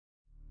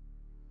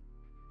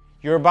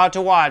You're about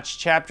to watch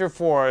Chapter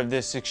 4 of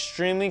this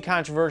extremely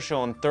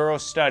controversial and thorough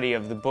study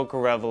of the book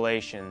of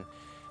Revelation.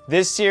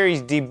 This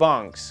series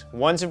debunks,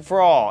 once and for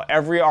all,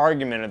 every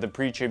argument of the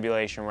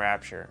pre-tribulation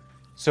rapture.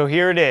 So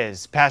here it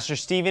is. Pastor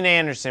Steven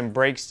Anderson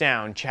breaks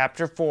down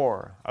Chapter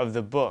 4 of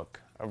the book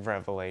of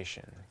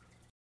Revelation.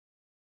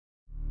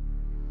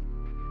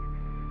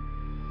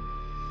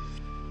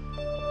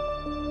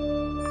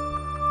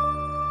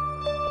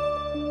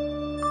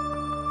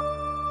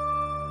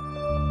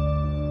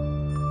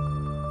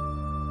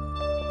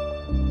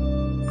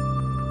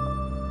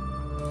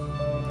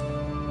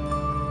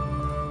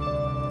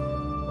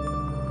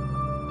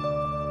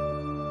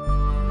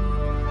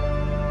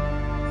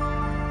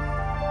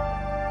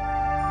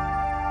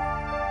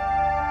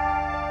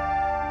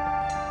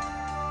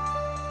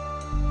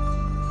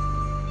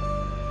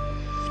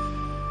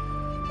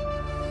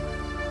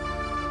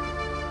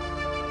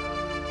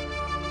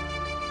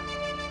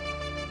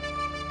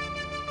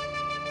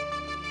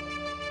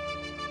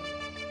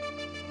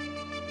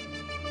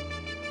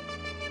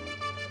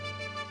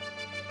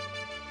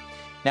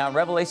 Now in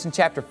Revelation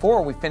chapter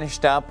 4, we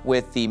finished up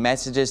with the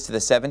messages to the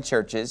seven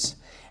churches.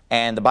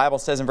 And the Bible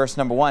says in verse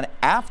number 1,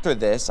 "After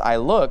this I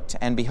looked,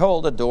 and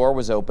behold, a door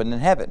was opened in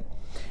heaven.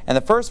 And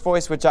the first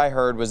voice which I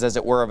heard was as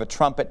it were of a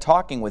trumpet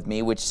talking with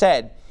me, which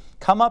said,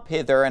 Come up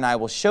hither, and I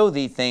will show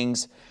thee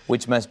things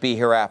which must be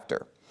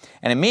hereafter.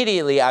 And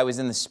immediately I was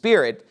in the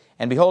Spirit,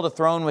 and behold, a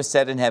throne was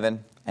set in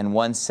heaven, and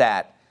one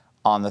sat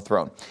on the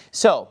throne."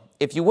 So,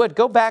 if you would,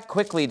 go back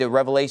quickly to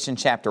Revelation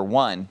chapter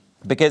 1.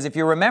 Because if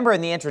you remember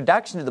in the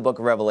introduction to the book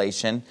of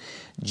Revelation,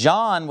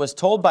 John was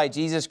told by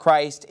Jesus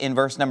Christ in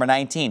verse number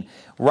 19,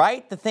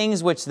 "Write the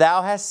things which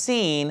thou hast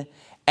seen,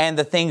 and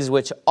the things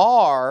which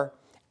are,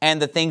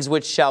 and the things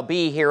which shall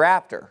be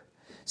hereafter."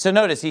 So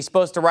notice, he's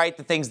supposed to write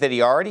the things that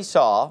he already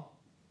saw,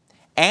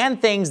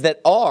 and things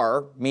that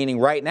are, meaning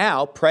right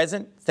now,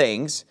 present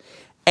things,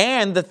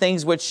 and the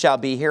things which shall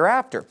be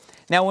hereafter.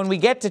 Now when we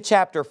get to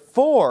chapter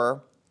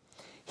 4,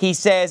 he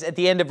says at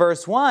the end of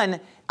verse 1,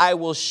 "I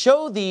will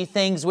show thee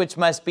things which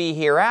must be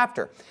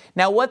hereafter."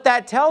 Now what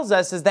that tells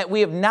us is that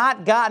we have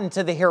not gotten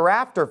to the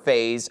hereafter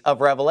phase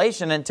of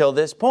Revelation until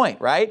this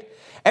point, right?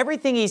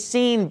 Everything he's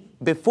seen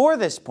before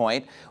this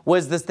point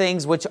was the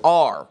things which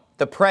are,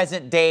 the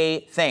present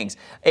day things.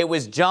 It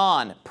was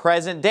John,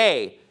 present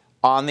day,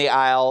 on the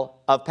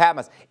Isle of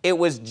Patmos. It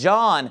was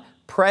John,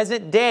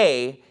 present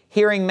day,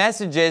 hearing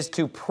messages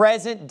to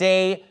present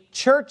day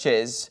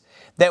churches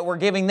that were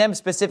giving them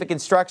specific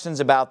instructions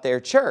about their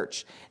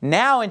church.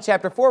 Now in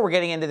chapter 4, we're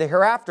getting into the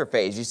hereafter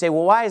phase. You say,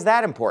 well, why is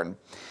that important?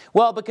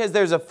 Well, because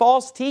there's a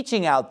false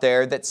teaching out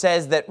there that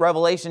says that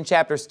Revelation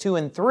chapters 2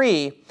 and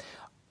 3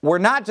 were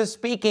not just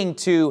speaking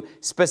to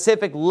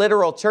specific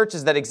literal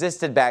churches that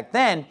existed back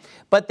then,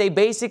 but they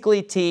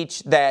basically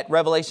teach that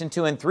Revelation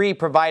 2 and 3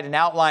 provide an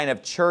outline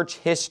of church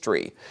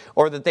history,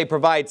 or that they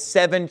provide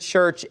 7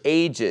 church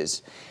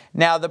ages.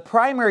 Now, the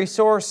primary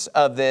source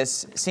of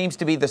this seems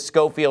to be the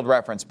Scofield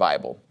Reference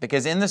Bible,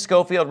 because in the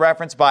Scofield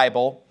Reference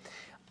Bible,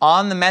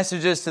 on the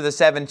messages to the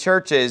 7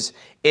 churches,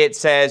 it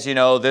says, you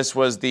know, this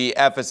was the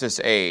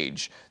Ephesus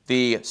age,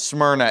 the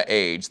Smyrna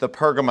age, the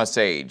Pergamos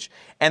age.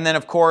 And then,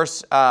 of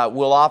course,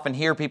 we'll often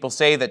hear people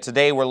say that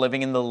today we're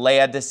living in the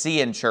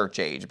Laodicean church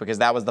age, because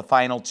that was the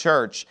final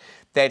church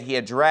that he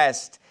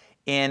addressed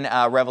in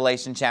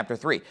Revelation chapter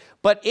 3.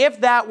 But if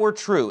that were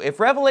true,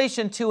 if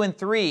Revelation 2 and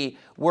 3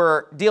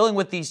 were dealing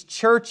with these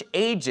church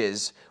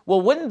ages,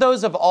 well, wouldn't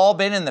those have all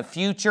been in the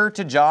future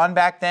to John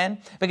back then?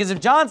 Because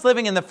if John's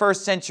living in the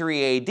 1st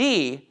century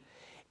AD,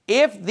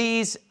 if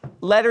these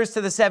letters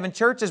to the 7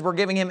 churches were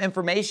giving him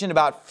information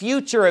about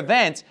future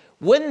events,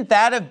 wouldn't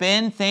that have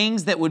been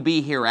things that would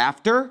be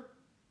hereafter?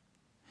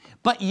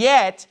 But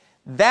yet,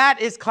 that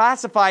is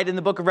classified in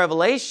the book of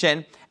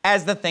Revelation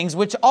as the things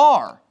which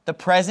are, the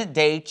present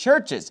day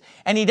churches.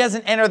 And he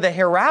doesn't enter the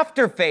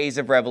hereafter phase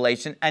of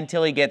Revelation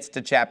until he gets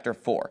to chapter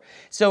 4.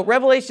 So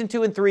Revelation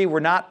 2 and 3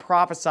 were not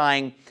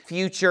prophesying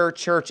future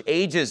church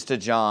ages to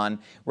John.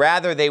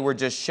 Rather, they were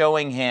just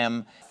showing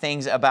him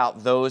things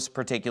about those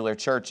particular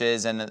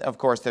churches. And of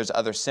course, there's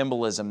other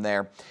symbolism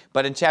there.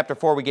 But in chapter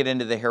 4, we get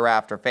into the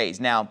hereafter phase.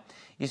 Now,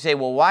 you say,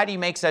 well, why do you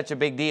make such a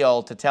big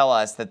deal to tell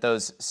us that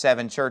those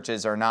 7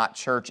 churches are not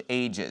church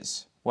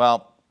ages?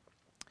 Well,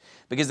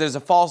 because there's a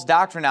false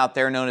doctrine out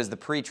there known as the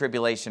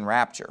pre-tribulation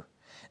rapture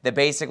that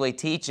basically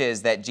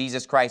teaches that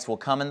Jesus Christ will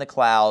come in the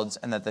clouds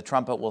and that the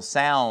trumpet will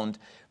sound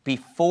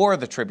before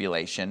the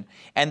tribulation,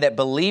 and that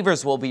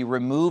believers will be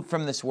removed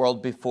from this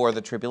world before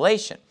the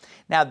tribulation.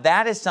 Now,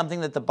 that is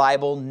something that the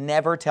Bible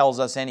never tells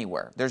us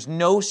anywhere. There's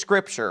no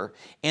scripture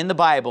in the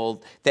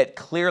Bible that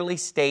clearly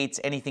states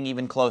anything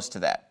even close to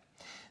that.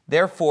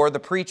 Therefore, the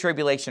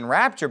pre-tribulation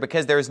rapture,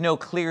 because there is no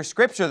clear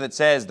scripture that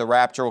says the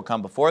rapture will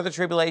come before the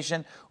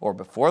tribulation or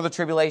before the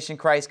tribulation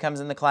Christ comes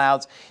in the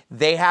clouds,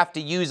 they have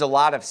to use a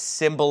lot of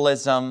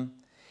symbolism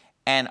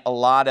and a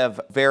lot of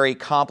very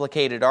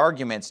complicated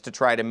arguments to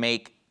try to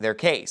make their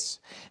case.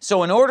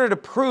 So in order to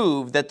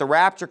prove that the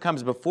rapture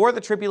comes before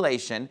the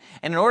tribulation,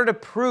 and in order to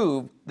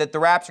prove that the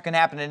rapture can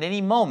happen at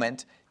any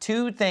moment,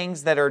 two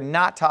things that are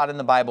not taught in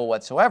the Bible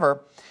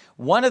whatsoever.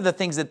 One of the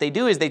things that they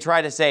do is they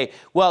try to say,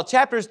 well,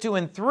 chapters 2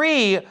 and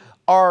 3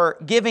 are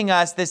giving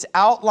us this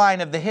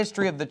outline of the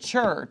history of the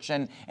church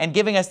and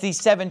giving us these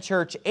 7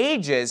 church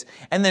ages.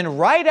 And then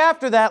right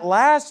after that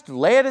last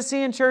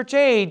Laodicean church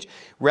age,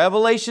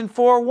 Revelation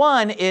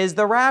 4:1 is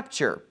the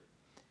rapture.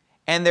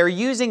 And they're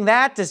using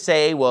that to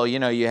say, well, you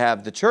know, you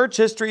have the church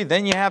history,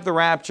 then you have the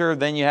rapture,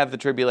 then you have the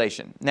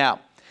tribulation. Now,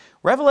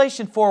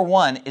 Revelation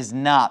 4:1 is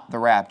not the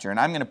rapture. And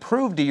I'm going to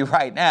prove to you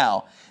right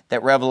now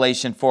that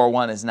Revelation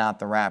 4:1 is not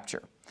the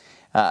rapture.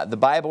 The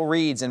Bible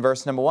reads in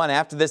verse number 1,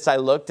 "After this I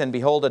looked, and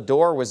behold, a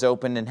door was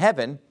opened in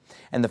heaven.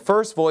 And the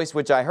first voice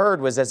which I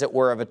heard was as it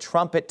were of a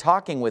trumpet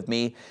talking with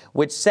me,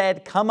 which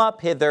said, Come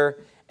up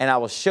hither, and I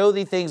will show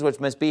thee things which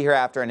must be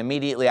hereafter. And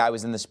immediately I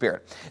was in the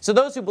Spirit." So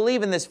those who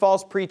believe in this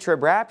false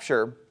pre-trib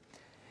rapture,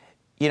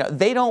 you know,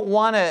 they don't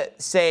want to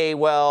say,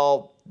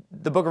 well,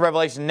 the book of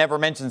Revelation never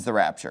mentions the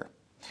rapture.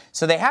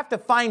 So they have to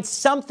find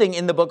something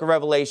in the book of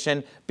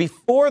Revelation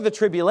before the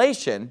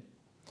tribulation.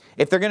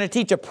 If they're going to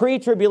teach a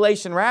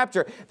pre-tribulation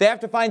rapture, they have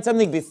to find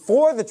something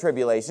before the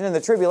tribulation. And the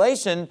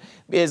tribulation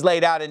is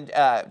laid out in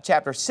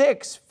chapter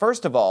 6,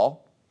 first of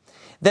all.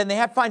 Then they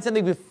have to find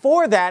something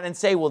before that and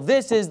say, well,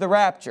 this is the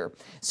rapture.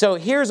 So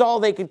here's all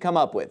they could come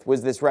up with,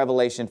 was this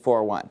Revelation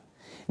 4:1.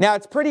 Now,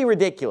 it's pretty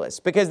ridiculous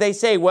because they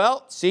say,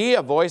 well, see,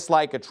 a voice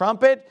like a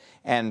trumpet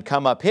and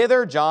come up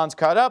hither, John's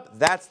caught up,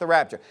 that's the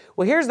rapture.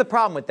 Well, here's the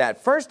problem with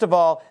that. First of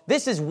all,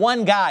 this is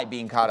one guy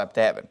being caught up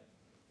to heaven.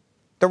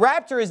 The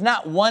rapture is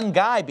not one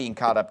guy being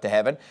caught up to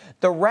heaven.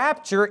 The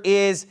rapture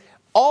is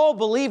all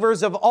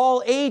believers of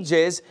all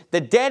ages,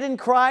 the dead in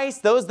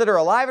Christ, those that are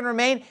alive and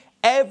remain,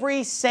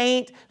 every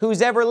saint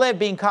who's ever lived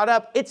being caught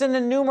up. It's an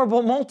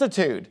innumerable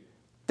multitude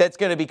that's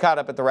going to be caught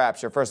up at the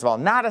rapture, first of all,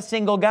 not a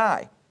single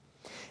guy.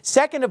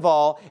 Second of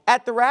all,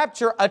 at the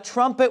rapture, a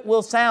trumpet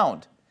will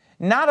sound,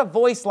 not a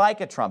voice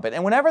like a trumpet.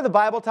 And whenever the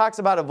Bible talks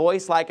about a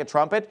voice like a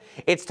trumpet,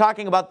 it's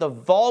talking about the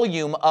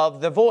volume of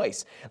the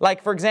voice.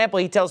 Like, for example,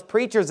 he tells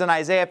preachers in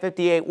Isaiah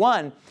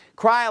 58:1,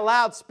 "Cry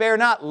aloud, spare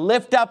not,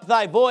 lift up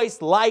thy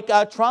voice like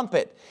a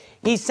trumpet."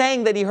 He's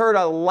saying that he heard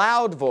a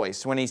loud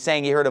voice when he's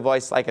saying he heard a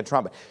voice like a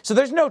trumpet. So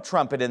there's no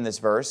trumpet in this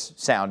verse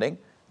sounding.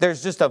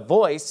 There's just a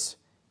voice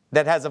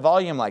that has a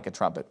volume like a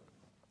trumpet.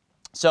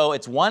 So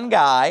it's one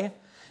guy.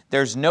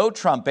 There's no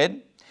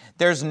trumpet.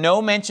 There's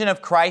no mention of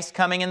Christ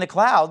coming in the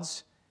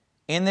clouds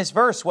in this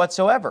verse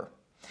whatsoever.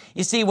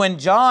 You see, when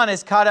John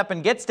is caught up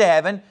and gets to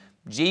heaven,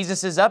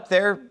 Jesus is up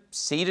there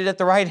seated at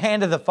the right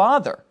hand of the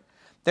Father.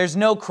 There's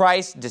no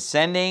Christ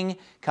descending,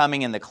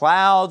 coming in the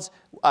clouds,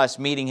 us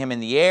meeting him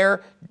in the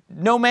air.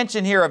 No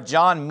mention here of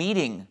John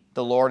meeting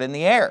the Lord in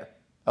the air.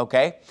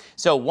 Okay?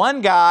 So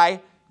one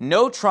guy,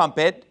 no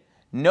trumpet,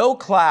 no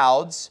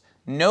clouds,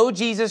 no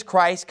Jesus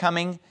Christ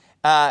coming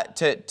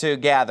to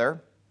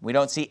gather. We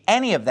don't see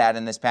any of that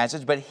in this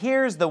passage, but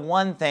here's the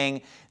one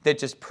thing that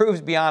just proves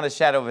beyond a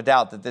shadow of a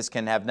doubt that this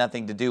can have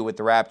nothing to do with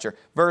the rapture.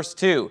 Verse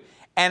 2,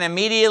 "And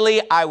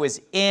immediately I was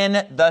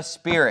in the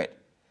Spirit."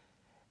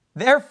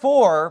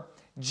 Therefore,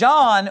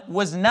 John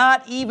was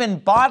not even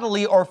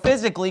bodily or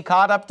physically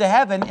caught up to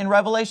heaven in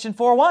Revelation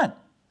 4:1.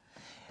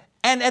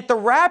 And at the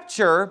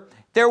rapture,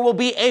 there will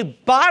be a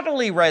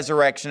bodily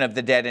resurrection of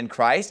the dead in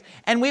Christ,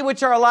 and we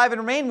which are alive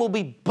and remain will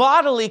be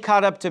bodily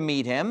caught up to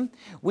meet him.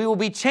 We will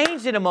be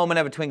changed in a moment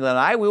of a twinkling of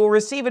an eye. We will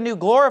receive a new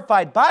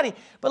glorified body.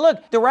 But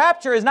look, the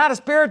rapture is not a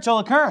spiritual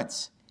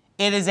occurrence.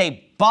 It is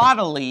a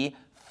bodily,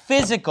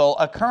 physical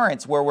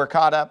occurrence where we're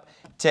caught up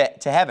to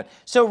heaven.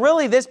 So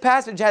really, this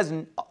passage has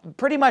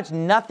pretty much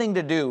nothing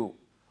to do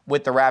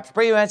with the rapture.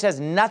 Pretty much has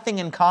nothing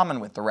in common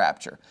with the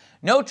rapture.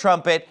 No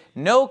trumpet,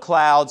 no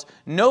clouds,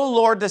 no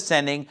Lord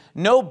descending,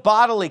 no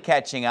bodily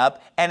catching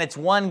up, and it's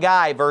one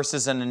guy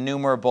versus an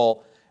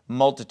innumerable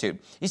multitude.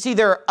 You see,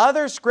 there are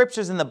other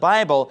scriptures in the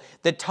Bible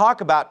that talk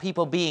about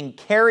people being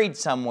carried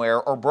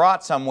somewhere or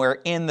brought somewhere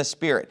in the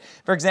Spirit.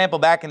 For example,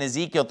 back in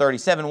Ezekiel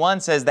 37:1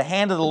 says, "The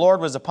hand of the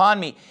Lord was upon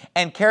me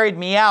and carried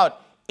me out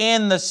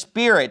in the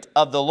Spirit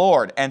of the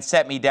Lord and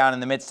set me down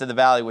in the midst of the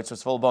valley which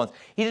was full of bones."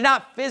 He did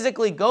not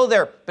physically go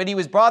there, but he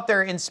was brought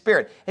there in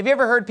spirit. Have you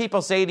ever heard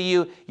people say to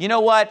you, you know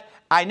what,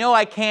 I know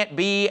I can't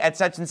be at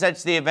such and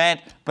such the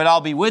event, but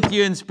I'll be with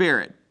you in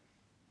spirit,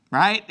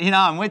 right? You know,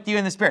 I'm with you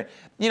in the Spirit.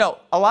 You know,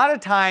 a lot of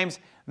times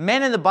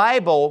men in the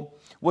Bible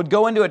would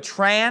go into a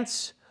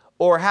trance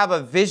or have a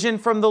vision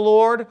from the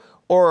Lord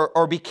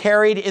or be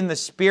carried in the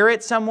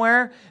Spirit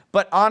somewhere.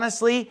 But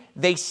honestly,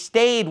 they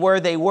stayed where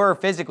they were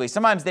physically.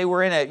 Sometimes they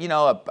were in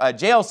a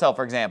jail cell,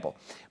 for example.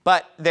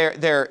 But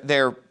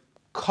they're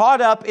caught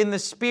up in the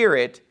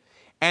Spirit,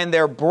 and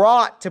they're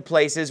brought to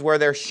places where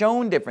they're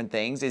shown different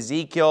things.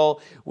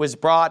 Ezekiel was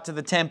brought to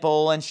the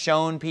temple and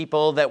shown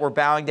people that were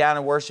bowing down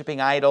and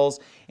worshiping idols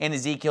in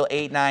Ezekiel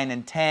 8, 9,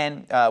 and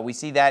 10. We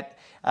see that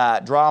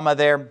drama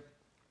there.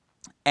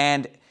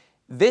 And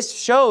this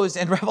shows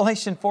in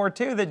Revelation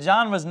 4:2 that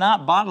John was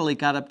not bodily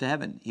caught up to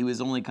heaven. He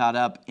was only caught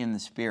up in the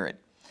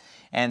Spirit.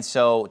 And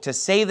so to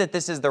say that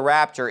this is the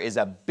rapture is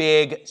a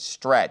big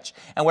stretch.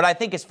 And what I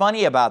think is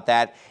funny about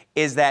that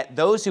is that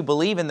those who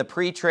believe in the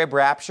pre-trib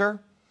rapture,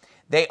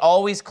 they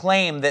always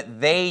claim that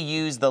they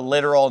use the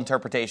literal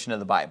interpretation of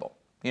the Bible.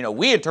 You know,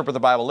 we interpret the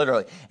Bible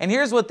literally. And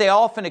here's what they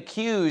often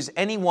accuse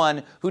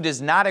anyone who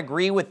does not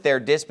agree with their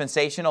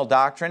dispensational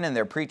doctrine and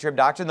their pre-trib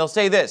doctrine. They'll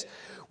say this,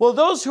 well,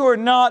 those who are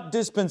not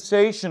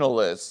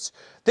dispensationalists,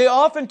 they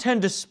often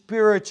tend to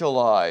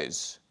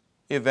spiritualize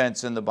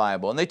events in the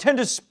Bible, and they tend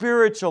to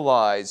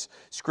spiritualize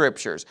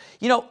scriptures.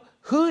 You know,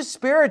 who's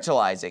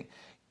spiritualizing?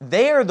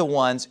 They are the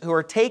ones who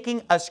are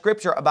taking a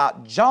scripture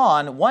about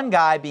John, one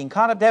guy being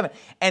caught up to heaven,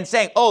 and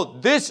saying, oh,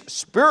 this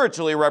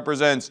spiritually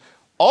represents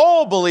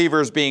all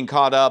believers being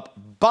caught up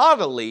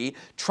bodily,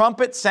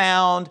 trumpet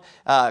sound,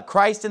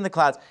 Christ in the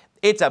clouds.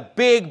 It's a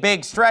big,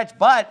 big stretch,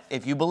 but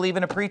if you believe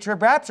in a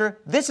pre-trib rapture,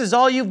 this is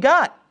all you've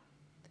got.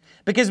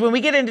 Because when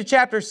we get into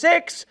chapter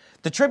 6,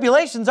 the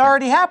tribulation's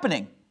already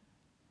happening.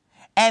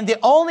 And the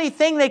only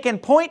thing they can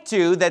point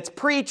to that's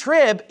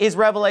pre-trib is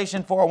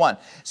Revelation 4:1.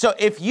 So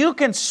if you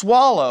can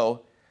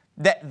swallow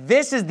that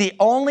this is the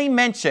only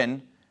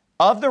mention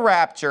of the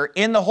rapture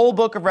in the whole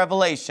book of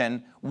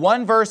Revelation,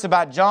 one verse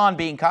about John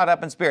being caught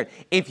up in spirit.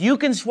 If you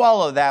can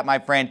swallow that, my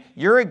friend,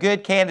 you're a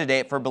good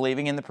candidate for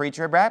believing in the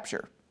pre-trib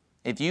rapture.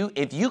 If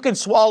you can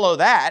swallow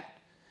that,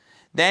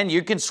 then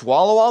you can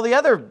swallow all the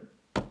other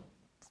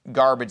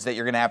garbage that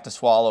you're going to have to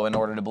swallow in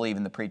order to believe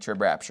in the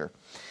pre-trib rapture.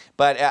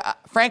 But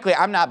frankly,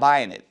 I'm not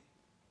buying it.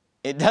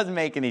 It doesn't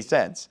make any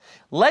sense.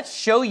 Let's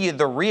show you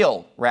the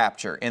real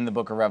rapture in the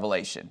book of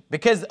Revelation.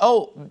 Because,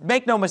 oh,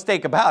 make no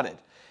mistake about it,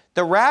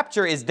 the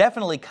rapture is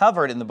definitely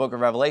covered in the book of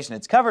Revelation.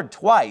 It's covered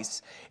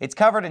twice. It's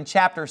covered in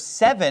chapter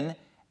 7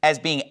 as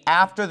being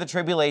after the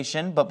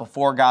tribulation, but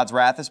before God's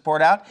wrath is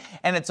poured out.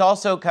 And it's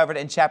also covered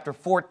in chapter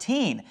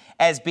 14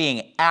 as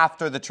being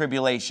after the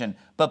tribulation,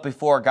 but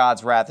before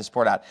God's wrath is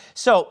poured out.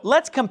 So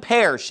let's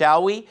compare,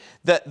 shall we,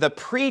 the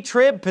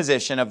pre-trib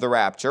position of the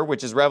rapture,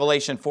 which is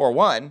Revelation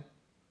 4:1,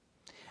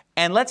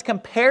 and let's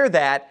compare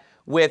that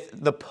with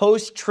the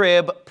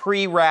post-trib,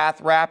 pre-wrath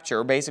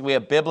rapture, basically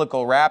a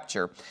biblical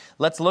rapture.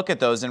 Let's look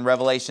at those in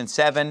Revelation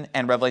 7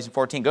 and Revelation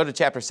 14. Go to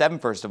chapter 7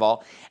 first of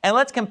all, and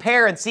let's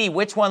compare and see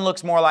which one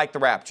looks more like the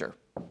rapture.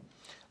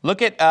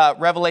 Look at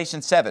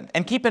Revelation 7,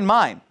 and keep in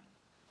mind,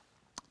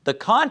 the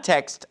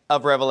context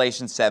of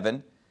Revelation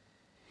 7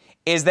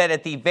 is that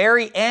at the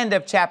very end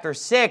of chapter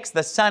 6,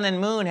 the sun and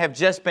moon have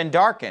just been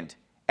darkened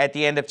at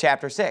the end of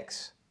chapter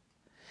 6.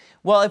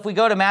 Well, if we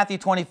go to Matthew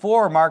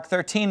 24, Mark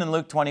 13, and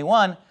Luke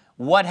 21,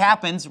 what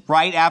happens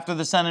right after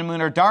the sun and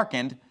moon are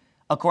darkened,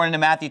 according to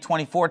Matthew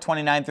 24,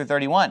 29 through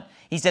 31?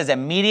 He says,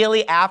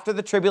 immediately after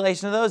the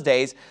tribulation of those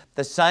days,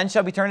 the sun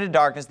shall be turned to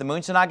darkness, the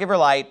moon shall not give her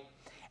light.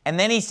 And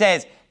then he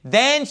says,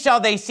 then shall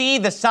they see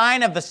the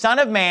sign of the Son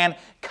of Man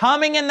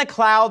coming in the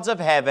clouds of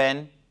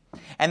heaven.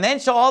 And then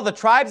shall all the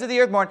tribes of the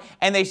earth mourn,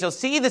 and they shall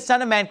see the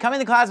Son of Man coming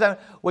in the clouds of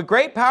heaven with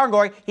great power and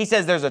glory. He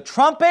says there's a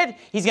trumpet.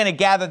 He's going to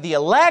gather the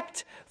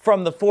elect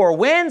from the four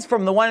winds,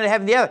 from the one end of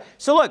heaven to the other.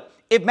 So look,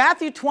 if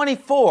Matthew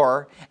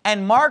 24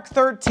 and Mark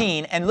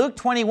 13 and Luke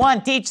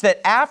 21 teach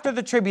that after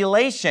the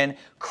tribulation,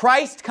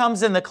 Christ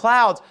comes in the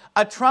clouds,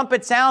 a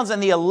trumpet sounds,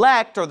 and the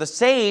elect or the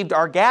saved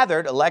are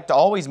gathered. Elect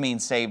always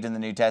means saved in the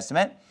New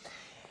Testament.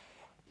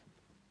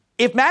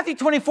 If Matthew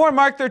 24 and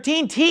Mark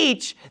 13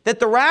 teach that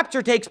the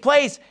rapture takes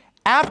place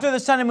after the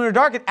sun and moon are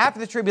darkened, after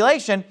the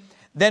tribulation,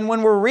 then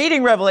when we're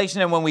reading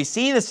Revelation and when we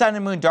see the sun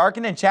and moon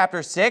darkened in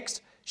chapter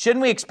 6,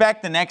 shouldn't we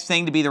expect the next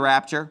thing to be the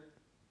rapture?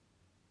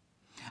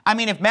 I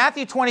mean, if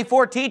Matthew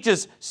 24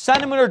 teaches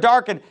sun and moon are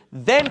darkened,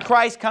 then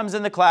Christ comes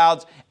in the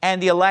clouds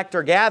and the elect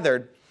are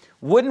gathered,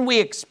 wouldn't we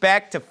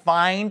expect to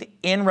find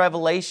in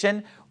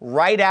Revelation,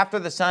 right after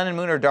the sun and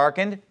moon are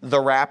darkened, the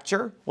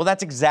rapture? Well,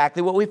 that's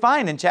exactly what we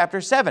find in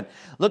chapter 7.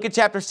 Look at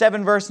chapter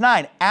 7, verse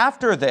 9.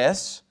 After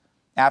this,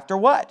 after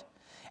what?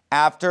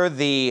 After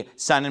the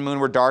sun and moon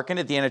were darkened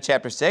at the end of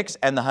chapter 6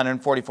 and the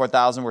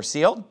 144,000 were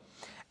sealed.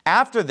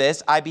 After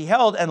this, I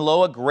beheld, and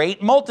lo, a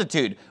great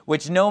multitude,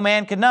 which no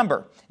man could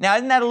number. Now,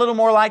 isn't that a little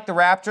more like the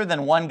rapture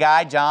than one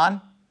guy,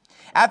 John?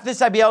 After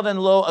this I beheld,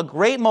 and lo, a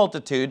great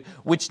multitude,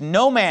 which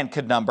no man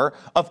could number,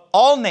 of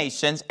all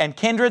nations and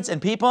kindreds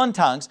and people and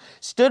tongues,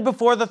 stood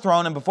before the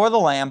throne and before the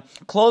Lamb,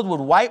 clothed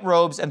with white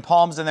robes and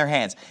palms in their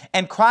hands,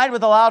 and cried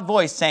with a loud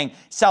voice, saying,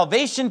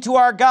 Salvation to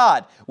our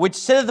God, which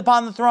sitteth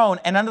upon the throne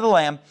and unto the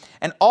Lamb.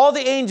 And all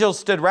the angels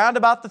stood round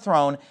about the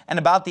throne, and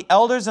about the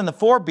elders and the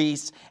four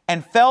beasts,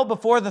 and fell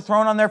before the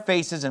throne on their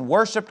faces, and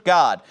worshipped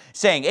God,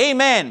 saying,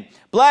 Amen.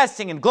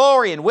 Blessing and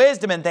glory and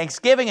wisdom and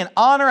thanksgiving and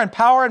honor and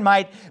power and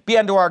might be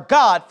unto our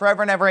God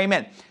forever and ever.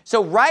 Amen.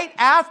 So right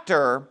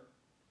after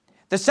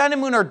the sun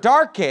and moon are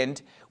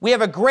darkened, we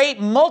have a great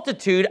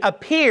multitude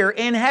appear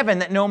in heaven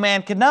that no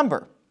man can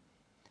number.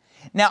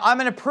 Now, I'm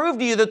going to prove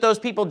to you that those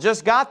people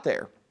just got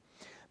there.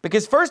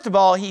 Because first of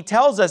all, he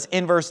tells us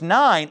in verse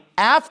 9,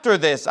 after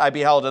this I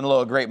beheld, and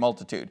lo, a great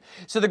multitude.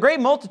 So the great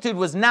multitude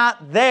was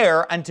not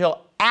there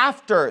until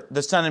after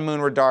the sun and moon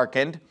were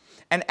darkened,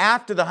 and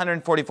after the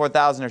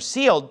 144,000 are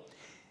sealed.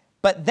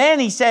 But then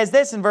he says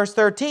this in verse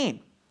 13.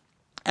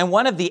 And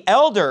one of the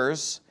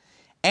elders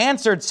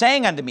answered,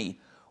 saying unto me,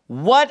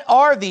 what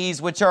are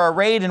these which are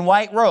arrayed in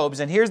white robes?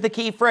 And here's the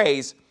key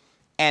phrase,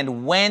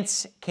 and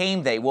whence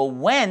came they? Well,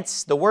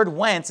 whence, the word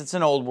whence, it's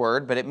an old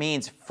word, but it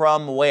means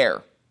from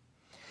where.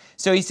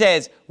 So he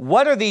says,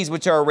 what are these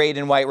which are arrayed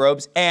in white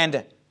robes?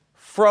 And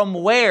from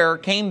where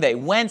came they?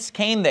 Whence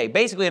came they?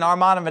 Basically in our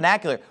modern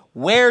vernacular,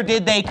 where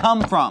did they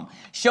come from?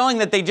 Showing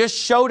that they just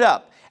showed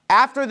up.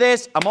 After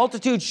this, a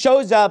multitude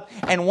shows up,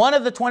 and one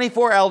of the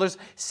 24 elders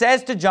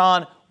says to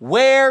John,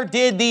 where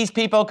did these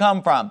people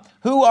come from?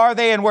 Who are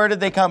they and where did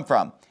they come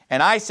from?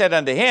 And I said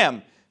unto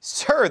him,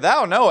 Sir,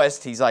 thou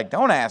knowest. He's like,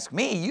 don't ask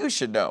me, you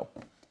should know.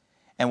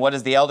 And what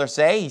does the elder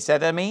say? He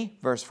said to me,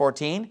 verse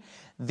 14,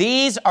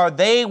 these are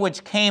they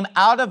which came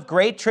out of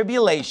great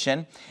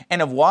tribulation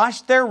and have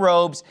washed their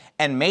robes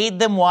and made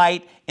them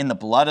white in the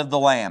blood of the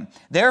Lamb.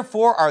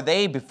 Therefore are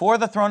they before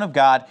the throne of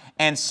God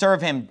and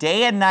serve him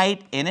day and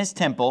night in his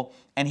temple,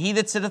 and he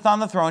that sitteth on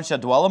the throne shall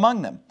dwell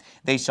among them.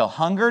 They shall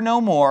hunger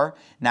no more,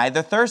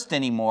 neither thirst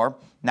any more,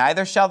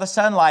 neither shall the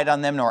sun light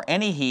on them, nor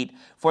any heat.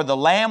 For the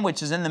Lamb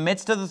which is in the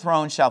midst of the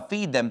throne shall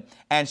feed them,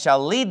 and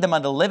shall lead them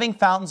unto living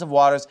fountains of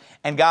waters,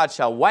 and God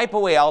shall wipe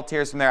away all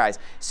tears from their eyes.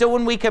 So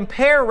when we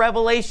compare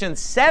Revelation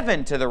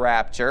 7 to the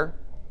rapture,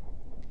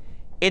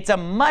 it's a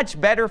much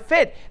better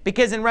fit,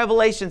 because in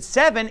Revelation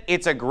 7,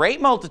 it's a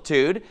great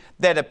multitude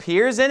that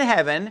appears in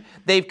heaven.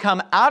 They've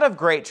come out of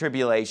great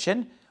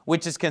tribulation,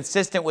 which is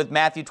consistent with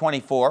Matthew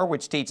 24,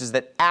 which teaches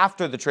that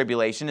after the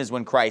tribulation is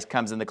when Christ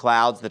comes in the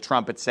clouds, the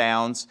trumpet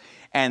sounds,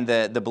 and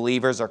the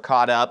believers are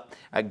caught up,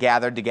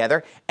 gathered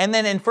together. And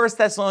then in 1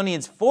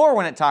 Thessalonians 4,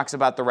 when it talks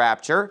about the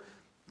rapture,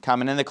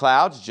 coming in the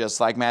clouds,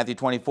 just like Matthew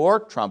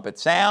 24, trumpet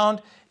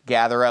sound,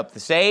 gather up the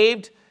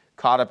saved,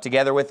 caught up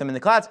together with them in the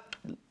clouds.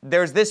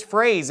 There's this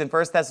phrase in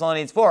 1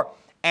 Thessalonians 4,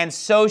 and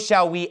so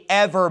shall we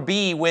ever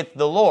be with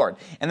the Lord.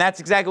 And that's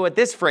exactly what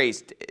this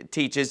phrase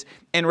teaches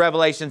in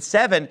Revelation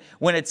 7,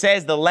 when it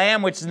says, the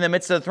Lamb which is in the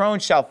midst of the throne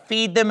shall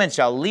feed them and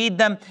shall lead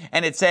them.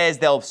 And it says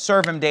they'll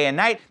serve him day and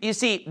night. You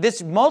see,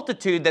 this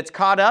multitude that's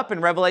caught up in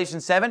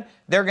Revelation 7,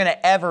 they're going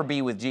to ever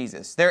be with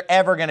Jesus. They're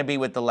ever going to be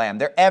with the Lamb.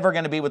 They're ever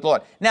going to be with the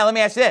Lord. Now, let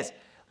me ask you this.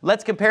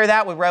 Let's compare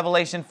that with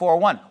Revelation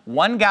 4:1.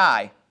 One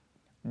guy,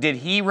 did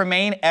he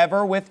remain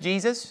ever with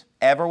Jesus?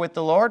 Ever with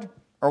the Lord?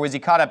 Or was he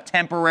caught up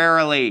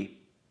temporarily?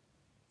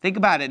 Think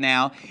about it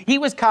now. He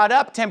was caught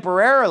up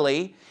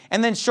temporarily,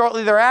 and then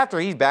shortly thereafter,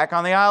 he's back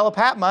on the Isle of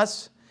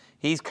Patmos.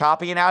 He's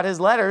copying out his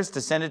letters to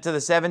send it to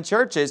the 7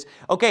 churches.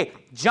 Okay,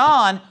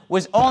 John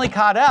was only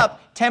caught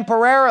up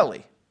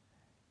temporarily.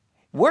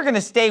 We're going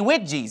to stay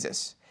with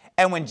Jesus.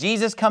 And when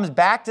Jesus comes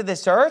back to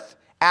this earth,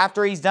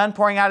 after he's done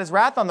pouring out his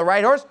wrath on the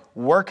white horse,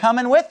 we're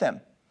coming with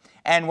him.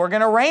 And we're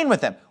going to reign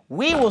with him.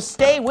 We will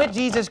stay with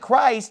Jesus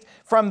Christ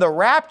from the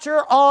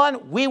rapture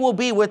on. We will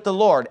be with the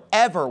Lord,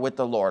 ever with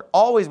the Lord,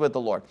 always with the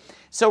Lord.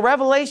 So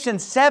Revelation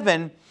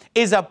 7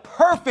 is a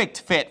perfect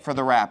fit for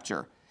the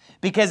rapture,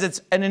 because it's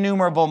an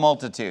innumerable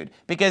multitude,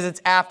 because it's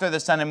after the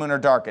sun and moon are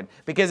darkened,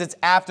 because it's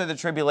after the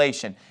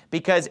tribulation,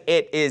 because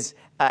it is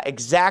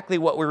exactly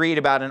what we read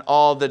about in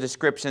all the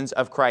descriptions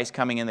of Christ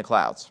coming in the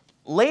clouds.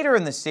 Later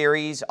in the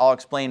series, I'll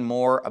explain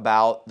more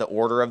about the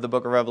order of the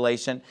book of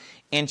Revelation.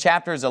 In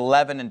chapters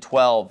 11 and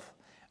 12,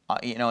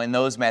 in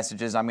those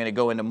messages, I'm going to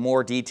go into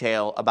more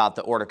detail about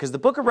the order, because the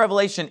book of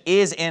Revelation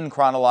is in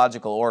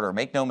chronological order.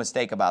 Make no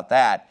mistake about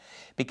that,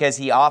 because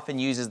he often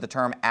uses the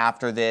term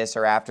after this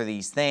or after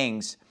these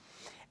things.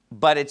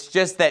 But it's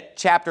just that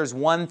chapters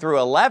 1 through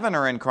 11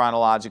 are in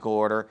chronological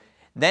order.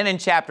 Then in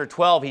chapter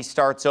 12, he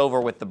starts over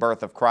with the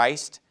birth of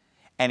Christ,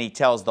 and he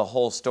tells the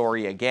whole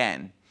story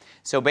again.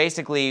 So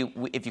basically,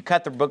 if you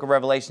cut the book of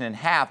Revelation in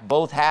half,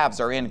 both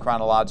halves are in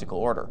chronological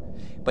order.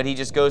 But he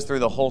just goes through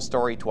the whole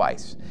story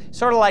twice.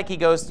 Sort of like he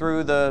goes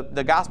through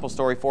the gospel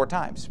story 4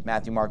 times,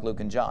 Matthew, Mark,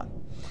 Luke, and John.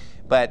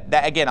 But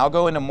that, again, I'll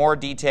go into more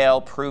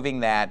detail proving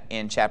that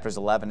in chapters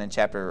 11 and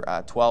chapter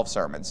 12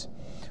 sermons.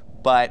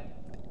 But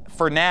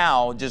for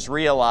now, just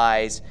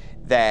realize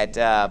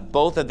that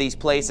both of these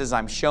places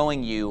I'm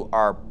showing you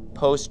are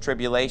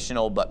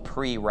post-tribulational but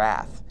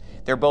pre-wrath.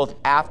 They're both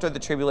after the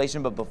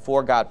tribulation, but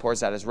before God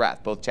pours out his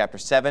wrath, both chapter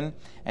 7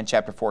 and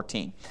chapter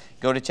 14.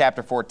 Go to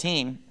chapter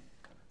 14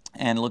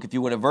 and look, if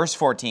you would, at verse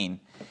 14.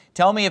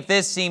 Tell me if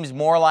this seems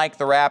more like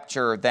the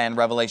rapture than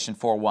Revelation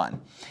 4:1.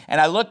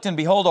 And I looked, and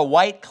behold, a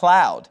white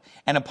cloud,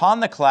 and upon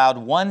the cloud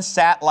one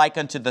sat like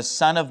unto the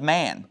Son of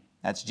Man.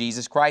 That's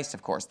Jesus Christ,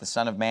 of course. The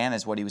Son of Man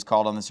is what he was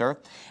called on this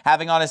earth.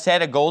 Having on his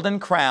head a golden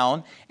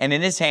crown, and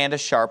in his hand a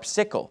sharp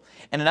sickle.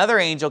 And another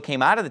angel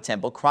came out of the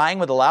temple, crying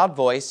with a loud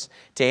voice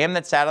to him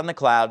that sat on the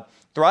cloud,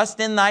 Thrust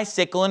in thy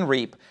sickle and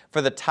reap,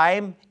 for the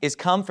time is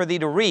come for thee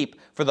to reap,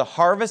 for the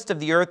harvest of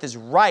the earth is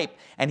ripe.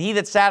 And he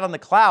that sat on the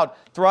cloud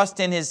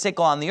thrust in his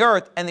sickle on the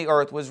earth, and the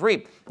earth was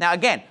reaped. Now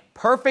again,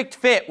 perfect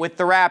fit with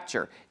the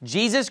rapture.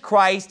 Jesus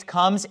Christ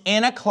comes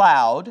in a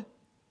cloud,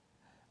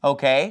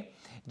 okay?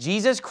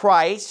 Jesus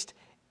Christ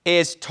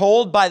is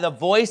told by the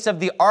voice of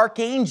the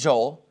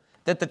archangel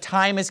that the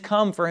time has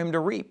come for him to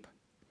reap.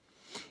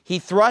 He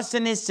thrusts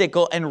in his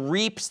sickle and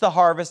reaps the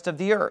harvest of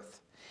the earth.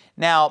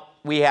 Now,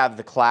 we have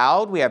the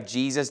cloud, we have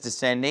Jesus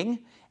descending,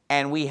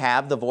 and we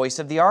have the voice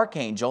of the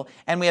archangel,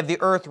 and we have the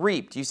earth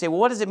reaped. You say, well,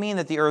 what does it mean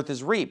that the earth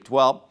is reaped?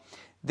 Well,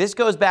 this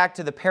goes back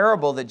to the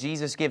parable that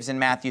Jesus gives in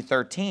Matthew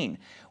 13,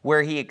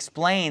 where he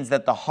explains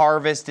that the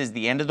harvest is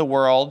the end of the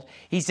world.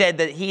 He said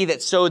that he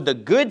that sowed the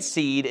good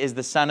seed is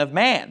the Son of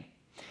Man.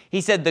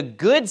 He said the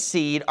good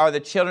seed are the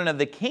children of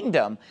the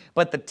kingdom,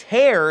 but the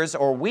tares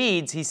or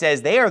weeds, he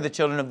says, they are the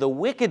children of the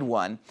wicked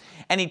one.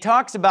 And he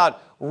talks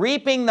about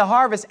reaping the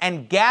harvest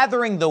and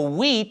gathering the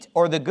wheat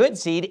or the good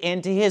seed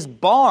into his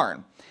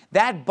barn.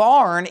 That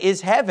barn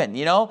is heaven,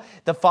 you know,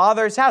 the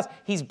Father's house.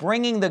 He's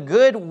bringing the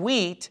good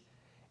wheat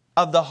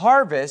of the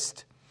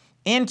harvest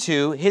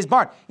into his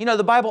barn. You know,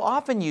 the Bible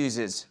often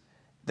uses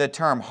the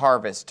term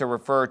harvest to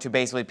refer to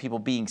basically people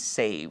being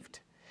saved.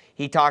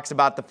 He talks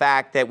about the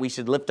fact that we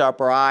should lift up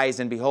our eyes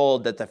and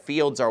behold that the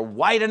fields are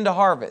white unto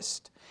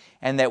harvest,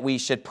 and that we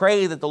should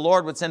pray that the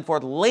Lord would send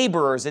forth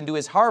laborers into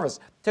his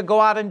harvest to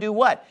go out and do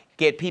what?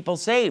 Get people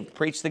saved,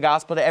 preach the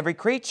gospel to every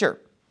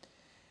creature.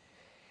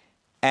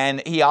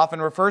 And he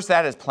often refers to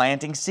that as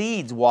planting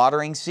seeds,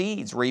 watering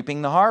seeds,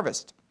 reaping the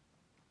harvest.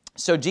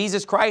 So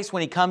Jesus Christ,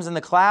 when he comes in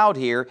the cloud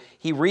here,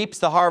 he reaps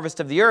the harvest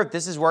of the earth.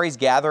 This is where he's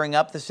gathering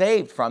up the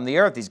saved from the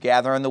earth. He's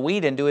gathering the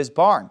wheat into his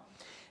barn.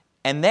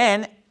 And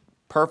then,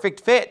 perfect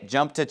fit,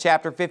 jump to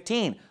chapter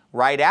 15.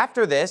 Right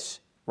after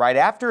this, right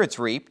after it's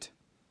reaped,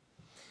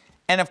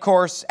 and of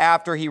course,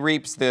 after he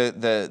reaps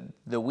the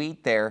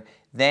wheat there,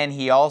 then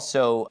he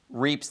also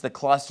reaps the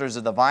clusters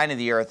of the vine of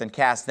the earth and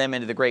casts them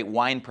into the great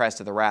winepress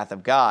of the wrath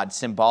of God,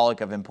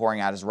 symbolic of him pouring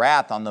out his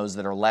wrath on those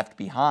that are left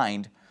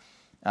behind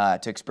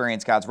to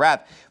experience God's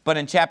wrath. But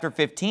in chapter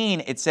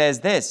 15, it says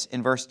this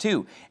in verse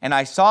 2, "And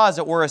I saw as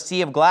it were a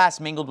sea of glass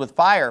mingled with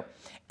fire,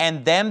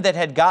 and them that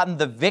had gotten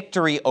the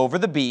victory over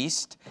the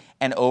beast,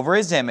 and over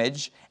his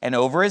image, and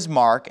over his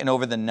mark, and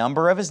over the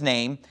number of his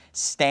name,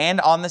 stand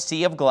on the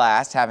sea of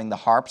glass, having the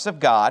harps of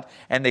God,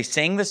 and they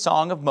sing the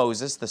song of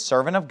Moses, the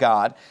servant of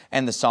God,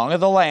 and the song of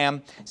the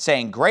Lamb,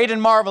 saying, Great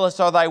and marvelous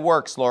are thy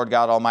works, Lord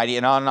God Almighty."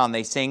 And on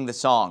they sing the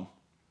song.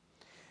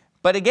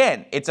 But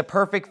again, it's a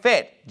perfect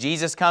fit.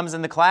 Jesus comes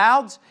in the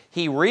clouds,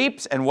 he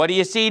reaps, and what do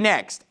you see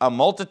next? A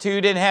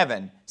multitude in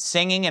heaven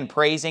singing and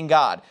praising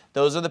God.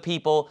 Those are the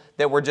people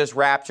that were just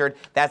raptured.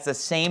 That's the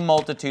same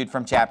multitude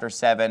from chapter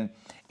 7.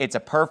 It's a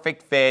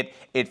perfect fit.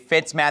 It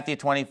fits Matthew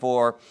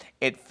 24.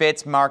 It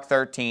fits Mark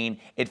 13.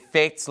 It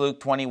fits Luke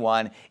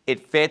 21.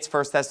 It fits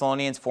 1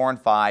 Thessalonians 4 and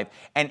 5.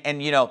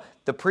 And you know,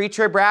 the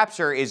pre-trib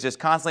rapture is just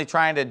constantly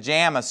trying to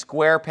jam a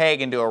square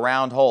peg into a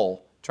round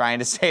hole, trying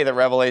to say that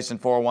Revelation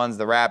 4:1's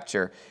the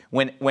rapture.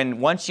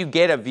 Once you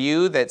get a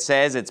view that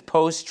says it's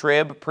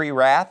post-trib,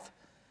 pre-wrath,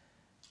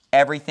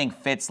 everything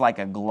fits like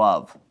a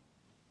glove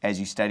as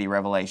you study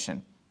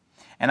Revelation.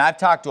 And I've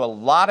talked to a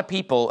lot of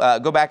people,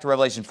 go back to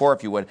Revelation 4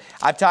 if you would.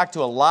 I've talked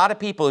to a lot of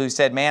people who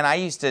said, man, I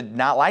used to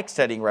not like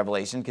studying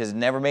Revelation because it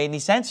never made any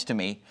sense to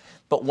me.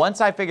 But once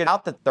I figured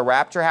out that the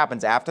rapture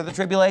happens after the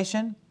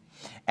tribulation,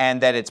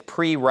 and that it's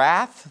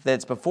pre-wrath, that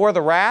it's before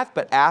the wrath,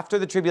 but after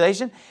the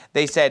tribulation,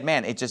 they said,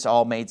 man, it just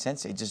all made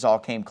sense. It just all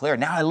came clear.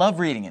 Now I love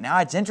reading it. Now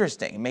it's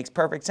interesting. It makes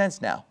perfect sense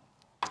now.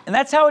 And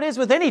that's how it is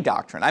with any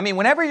doctrine. I mean,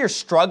 whenever you're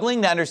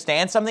struggling to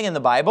understand something in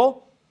the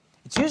Bible,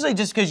 it's usually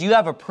just because you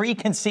have a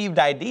preconceived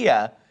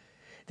idea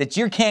that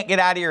you can't get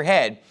out of your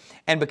head.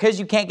 And because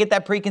you can't get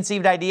that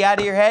preconceived idea out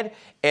of your head,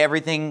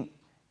 everything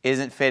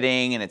isn't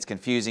fitting and it's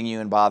confusing you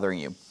and bothering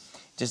you.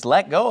 Just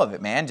let go of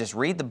it, man. Just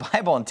read the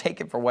Bible and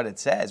take it for what it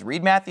says.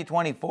 Read Matthew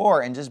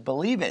 24 and just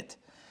believe it.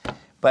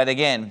 But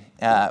again,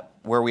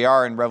 where we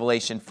are in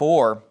Revelation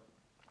 4,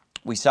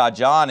 we saw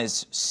John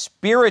is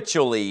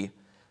spiritually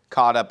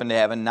caught up into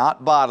heaven,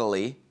 not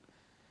bodily.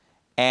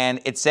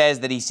 And it says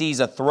that he sees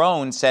a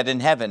throne set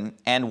in heaven,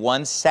 and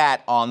one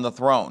sat on the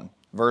throne.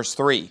 Verse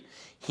 3,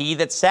 he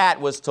that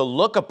sat was to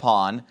look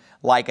upon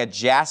like a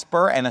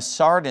jasper and a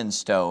sardine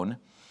stone,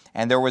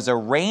 and there was a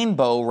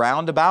rainbow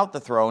round about the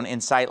throne in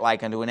sight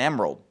like unto an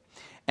emerald.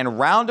 And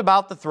round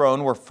about the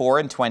throne were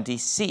 24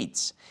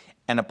 seats.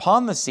 And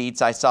upon the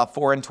seats I saw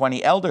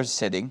 24 elders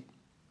sitting,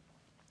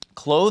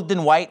 clothed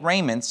in white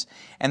raiments,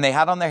 and they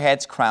had on their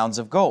heads crowns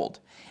of gold.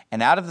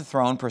 And out of the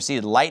throne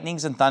proceeded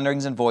lightnings and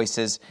thunderings and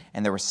voices,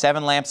 and there were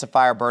 7 lamps of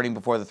fire burning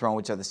before the throne,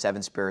 which are the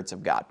 7 spirits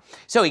of God.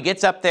 So he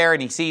gets up there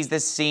and he sees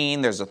this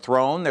scene. There's a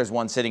throne. There's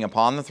one sitting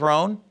upon the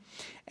throne.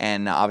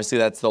 And obviously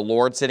that's the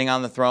Lord sitting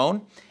on the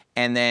throne.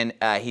 And then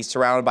he's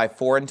surrounded by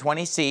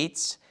 24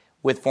 seats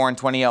with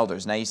 24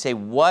 elders. Now you say,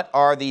 what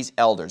are these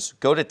elders?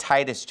 Go to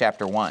Titus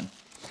chapter 1.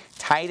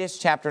 Titus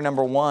chapter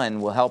number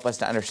 1 will help us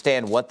to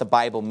understand what the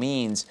Bible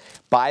means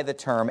by the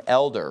term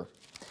elder.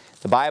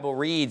 The Bible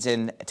reads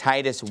in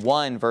Titus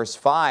 1 verse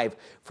 5,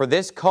 "For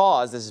this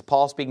cause," this is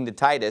Paul speaking to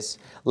Titus,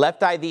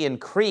 "left I thee in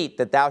Crete,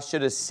 that thou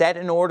shouldest set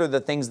in order the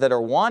things that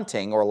are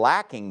wanting or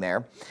lacking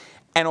there,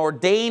 and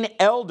ordain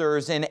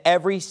elders in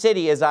every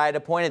city as I had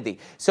appointed thee."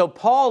 So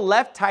Paul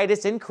left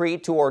Titus in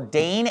Crete to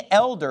ordain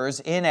elders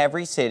in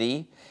every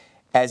city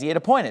as he had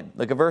appointed.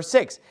 Look at verse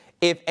 6.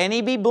 "If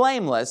any be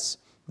blameless,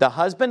 the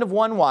husband of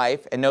one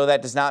wife," and no,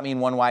 that does not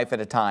mean one wife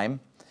at a time,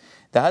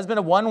 "the husband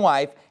of one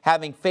wife,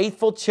 having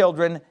faithful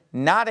children,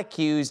 not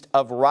accused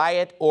of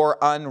riot or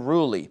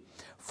unruly.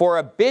 For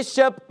a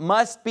bishop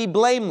must be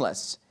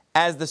blameless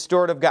as the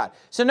steward of God.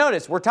 So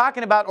notice, we're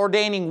talking about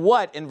ordaining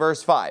what in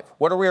verse 5?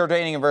 What are we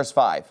ordaining in verse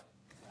 5?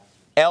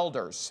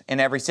 Elders in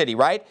every city,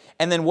 right?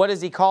 And then what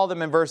does he call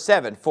them in verse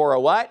 7? For a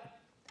what?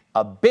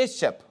 A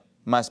bishop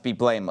must be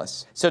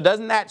blameless. So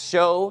doesn't that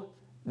show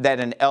that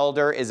an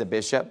elder is a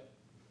bishop?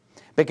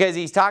 Because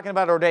he's talking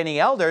about ordaining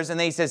elders, and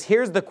then he says,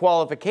 here's the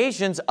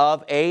qualifications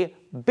of a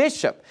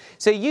bishop.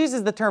 So he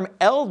uses the term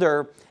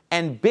elder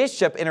and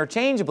bishop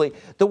interchangeably.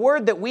 The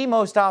word that we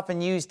most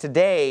often use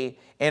today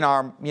in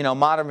our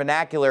modern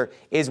vernacular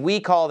is we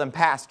call them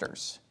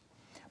pastors.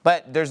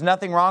 But there's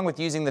nothing wrong with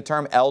using the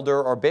term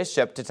elder or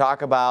bishop to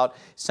talk about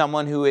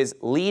someone who is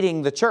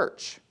leading the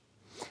church.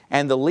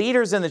 And the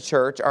leaders in the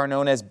church are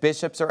known as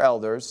bishops or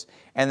elders,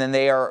 and then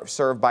they are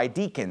served by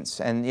deacons.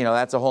 And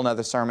that's a whole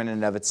other sermon in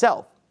and of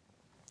itself.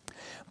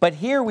 But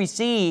here we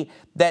see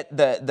that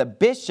the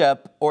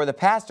bishop or the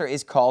pastor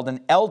is called an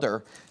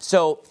elder.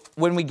 So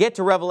when we get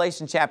to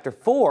Revelation chapter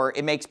 4,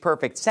 it makes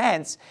perfect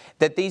sense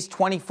that these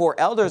 24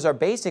 elders are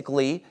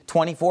basically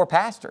 24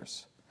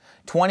 pastors,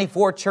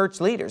 24 church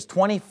leaders,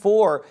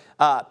 24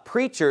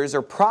 preachers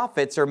or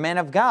prophets or men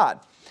of God.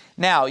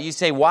 Now, you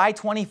say, why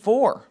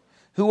 24?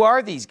 Who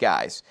are these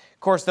guys? Of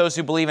course, those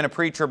who believe in a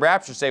pre-trib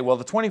rapture say, well,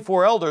 the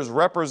 24 elders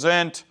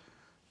represent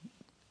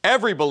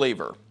every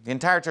believer, the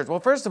entire church. Well,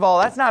 first of all,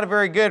 that's not a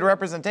very good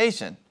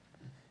representation.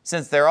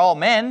 Since they're all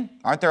men,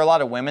 aren't there a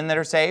lot of women that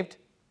are saved?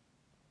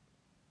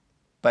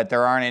 But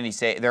there aren't any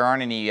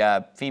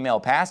female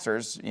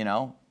pastors,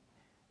 At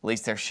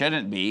least there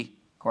shouldn't be,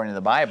 according to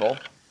the Bible.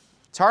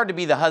 It's hard to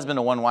be the husband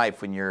of one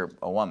wife when you're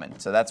a woman.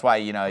 So that's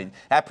why,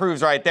 that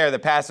proves right there that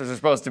pastors are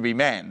supposed to be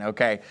men,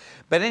 okay?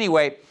 But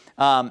anyway,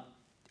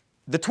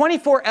 the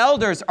 24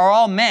 elders are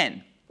all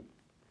men.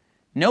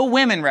 No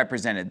women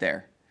represented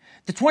there.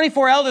 The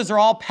 24 elders are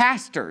all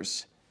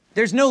pastors.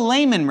 There's no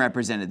layman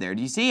represented there.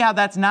 Do you see how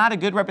that's not a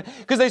good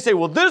representation? Because they say,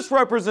 well, this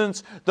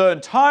represents the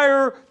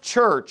entire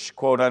church,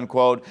 quote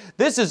unquote.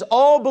 This is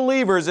all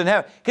believers in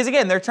heaven. Because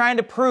again, they're trying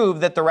to prove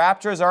that the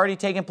rapture has already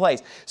taken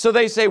place. So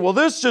they say, well,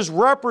 this just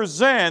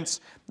represents,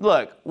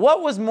 look,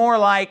 what was more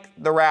like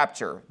the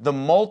rapture? The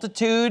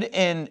multitude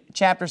in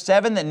chapter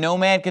 7 that no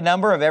man could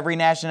number of every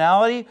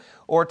nationality,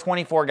 or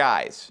 24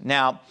 guys?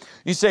 Now,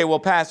 you say, well,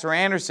 Pastor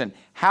Anderson,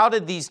 how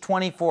did these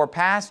 24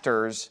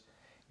 pastors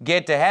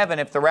get to heaven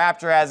if the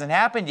rapture hasn't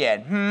happened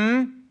yet?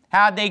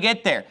 How'd they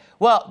get there?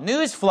 Well,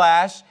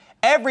 newsflash,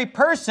 every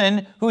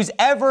person who's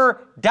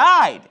ever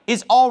died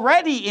is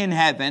already in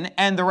heaven,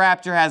 and the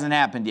rapture hasn't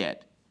happened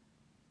yet.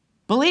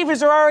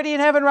 Believers are already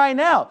in heaven right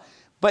now.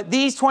 But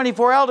these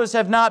 24 elders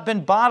have not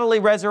been bodily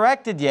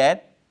resurrected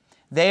yet.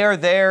 They are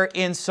there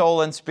in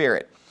soul and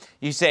spirit.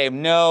 You say,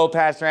 no,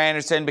 Pastor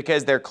Anderson,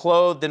 because they're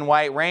clothed in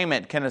white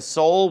raiment. Can a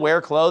soul wear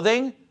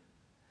clothing?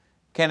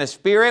 Can a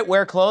spirit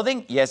wear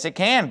clothing? Yes, it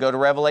can. Go to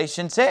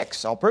Revelation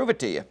 6. I'll prove it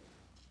to you.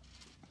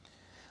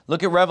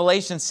 Look at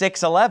Revelation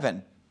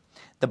 6:11.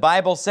 The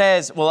Bible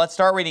says, well, let's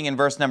start reading in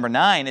verse number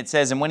 9. It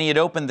says, and when he had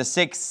opened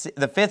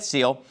the fifth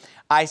seal,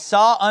 I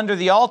saw under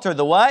the altar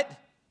the what?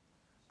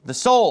 The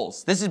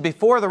souls. This is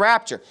before the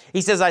rapture.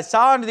 He says, I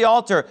saw under the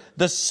altar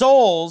the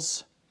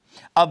souls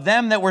of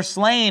them that were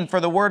slain for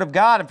the word of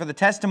God and for the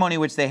testimony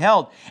which they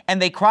held.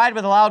 And they cried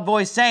with a loud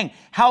voice, saying,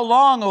 how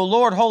long, O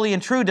Lord, holy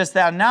and true, dost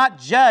thou not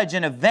judge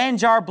and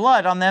avenge our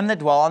blood on them that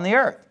dwell on the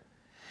earth?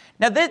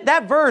 Now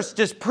that verse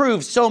just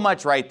proves so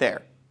much right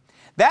there.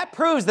 That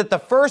proves that the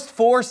first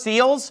 4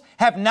 seals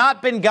have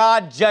not been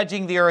God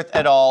judging the earth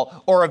at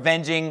all or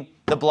avenging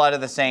the blood of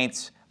the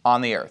saints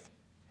on the earth.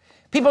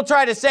 People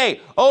try to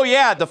say, oh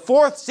yeah, the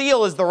 4th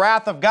seal is the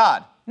wrath of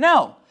God.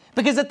 No.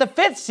 Because at the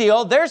 5th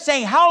seal, they're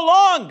saying, how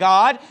long,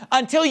 God,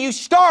 until you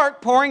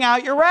start pouring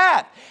out your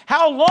wrath?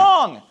 How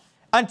long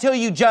until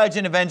you judge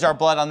and avenge our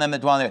blood on them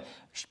that dwell on the earth?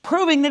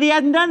 Proving that he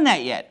hasn't done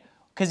that yet.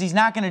 Because he's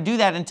not going to do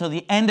that until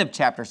the end of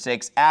chapter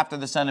 6, after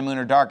the sun and moon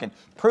are darkened.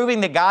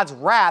 Proving that God's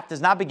wrath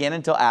does not begin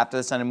until after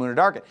the sun and moon are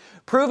darkened.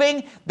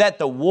 Proving that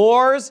the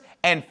wars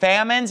and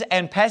famines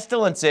and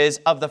pestilences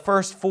of the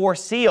first 4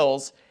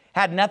 seals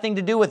had nothing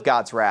to do with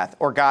God's wrath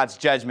or God's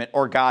judgment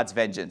or God's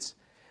vengeance.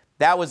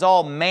 That was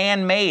all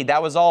man-made.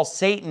 That was all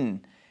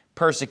Satan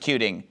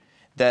persecuting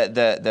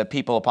the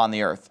people upon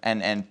the earth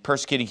and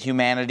persecuting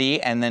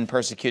humanity and then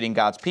persecuting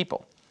God's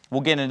people.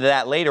 We'll get into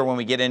that later when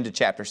we get into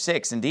chapter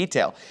 6 in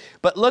detail.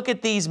 But look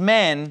at these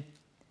men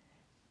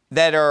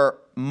that are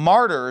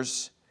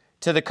martyrs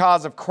to the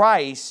cause of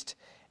Christ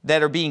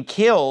that are being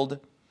killed.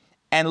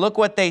 And look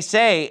what they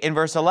say in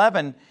verse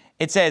 11.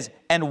 It says,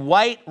 and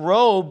white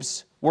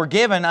robes were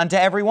given unto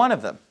every one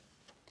of them.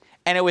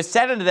 And it was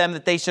said unto them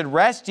that they should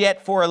rest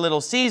yet for a little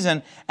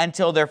season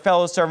until their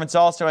fellow servants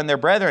also and their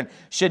brethren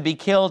should be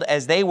killed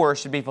as they were,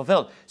 should be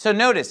fulfilled. So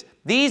notice,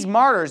 these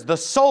martyrs, the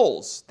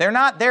souls, they're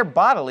not there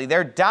bodily.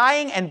 They're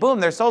dying and boom,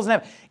 their souls in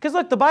heaven. Because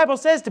look, the Bible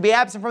says to be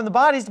absent from the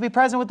body is to be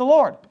present with the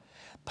Lord.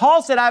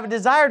 Paul said, I have a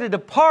desire to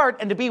depart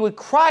and to be with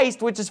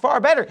Christ, which is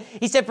far better.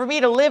 He said, for me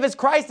to live as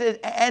Christ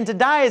and to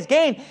die as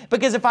gain.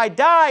 Because if I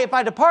die, if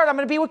I depart, I'm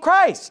going to be with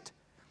Christ.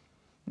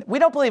 We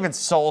don't believe in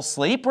soul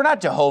sleep. We're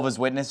not Jehovah's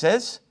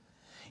Witnesses.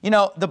 You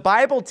know, the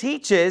Bible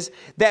teaches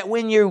that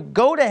when you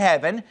go to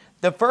heaven,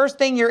 the first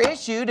thing you're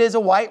issued is a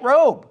white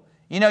robe.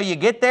 You know, you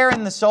get there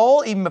in the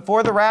soul, even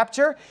before the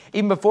rapture,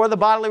 even before the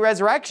bodily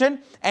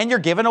resurrection, and you're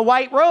given a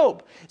white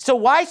robe. So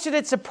why should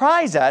it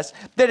surprise us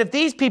that if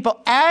these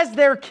people, as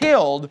they're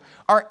killed,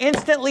 are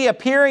instantly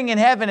appearing in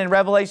heaven in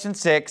Revelation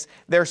 6,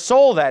 their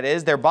soul, that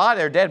is, their body,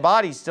 their dead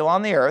bodies still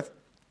on the earth,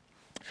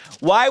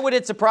 why would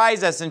it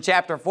surprise us in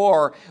chapter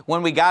 4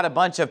 when we got a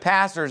bunch of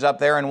pastors up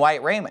there in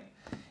white raiment?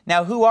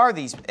 Now, who are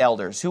these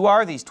elders? Who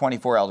are these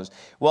 24 elders?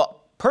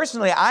 Well,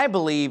 personally, I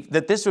believe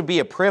that this would be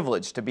a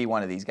privilege to be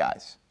one of these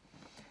guys.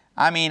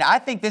 I mean, I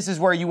think this is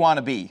where you want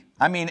to be.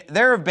 I mean,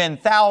 there have been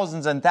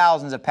thousands and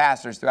thousands of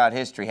pastors throughout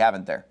history,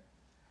 haven't there?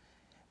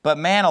 But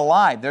man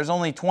alive, there's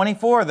only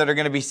 24 that are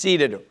going to be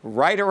seated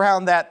right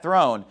around that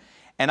throne.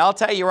 And I'll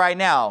tell you right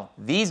now,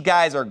 these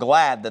guys are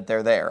glad that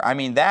they're there. I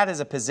mean, that is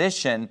a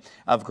position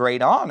of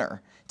great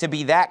honor, to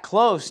be that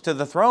close to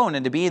the throne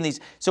and to be in these.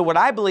 So what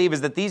I believe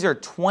is that these are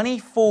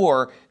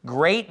 24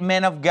 great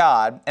men of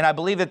God, and I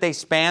believe that they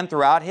span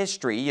throughout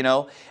history, you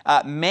know,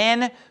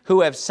 men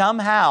who have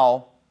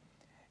somehow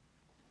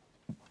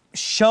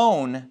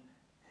shown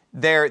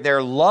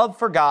their love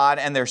for God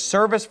and their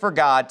service for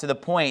God to the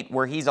point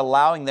where He's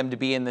allowing them to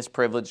be in this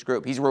privileged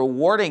group. He's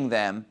rewarding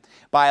them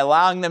by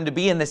allowing them to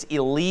be in this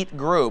elite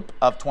group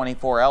of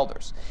 24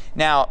 elders.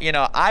 Now, you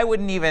know, I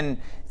wouldn't even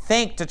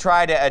think to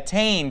try to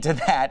attain to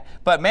that,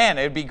 but man,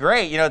 it'd be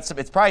great. You know,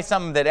 it's probably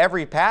something that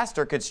every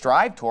pastor could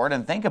strive toward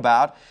and think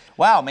about.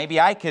 Wow, maybe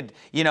I could,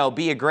 you know,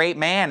 be a great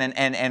man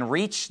and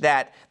reach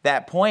that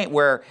point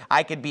where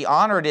I could be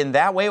honored in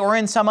that way or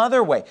in some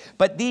other way.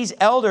 But these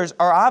elders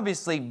are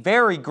obviously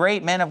very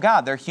great men of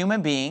God. They're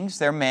human beings.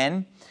 They're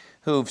men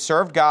who've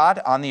served God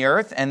on the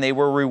earth, and they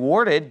were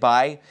rewarded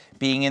by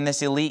being in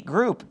this elite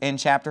group in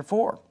chapter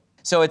 4.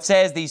 So it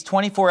says these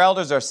 24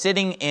 elders are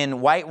sitting in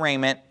white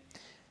raiment,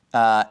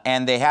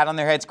 and they had on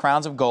their heads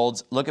crowns of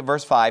gold. Look at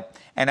verse 5.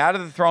 And out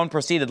of the throne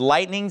proceeded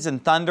lightnings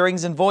and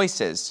thunderings and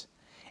voices.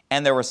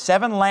 And there were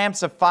 7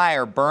 lamps of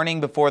fire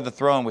burning before the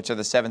throne, which are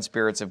the 7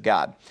 spirits of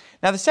God.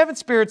 Now, the 7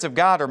 spirits of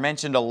God are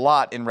mentioned a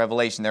lot in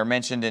Revelation. They're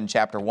mentioned in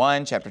chapter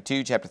 1, chapter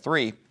 2, chapter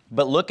 3.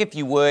 But look, if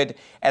you would,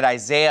 at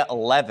Isaiah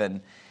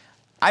 11.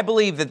 I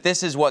believe that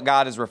this is what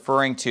God is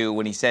referring to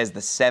when He says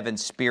the 7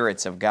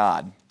 spirits of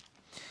God.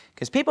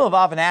 Because people have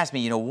often asked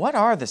me, you know, what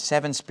are the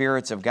 7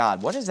 spirits of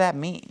God? What does that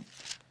mean?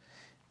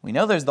 We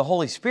know there's the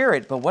Holy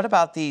Spirit, but what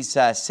about these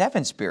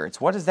 7 spirits?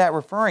 What is that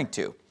referring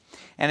to?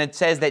 And it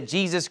says that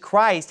Jesus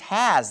Christ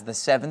has the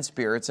 7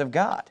 spirits of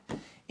God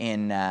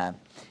in an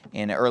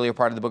earlier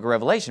part of the book of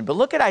Revelation. But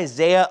look at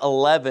Isaiah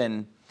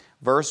 11,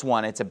 verse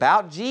 1. It's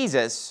about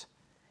Jesus,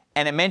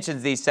 and it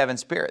mentions these 7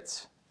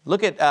 spirits.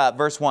 Look at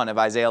verse 1 of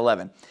Isaiah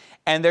 11.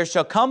 And there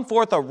shall come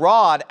forth a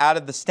rod out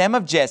of the stem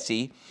of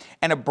Jesse,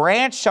 and a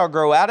branch shall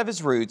grow out of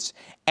his roots,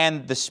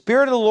 and the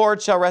Spirit of the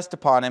Lord shall rest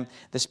upon him,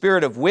 the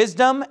Spirit of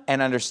wisdom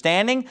and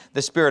understanding,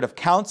 the Spirit of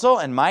counsel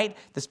and might,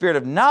 the Spirit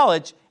of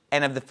knowledge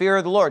and of the fear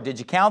of the Lord. Did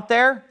you count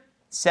there?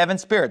 7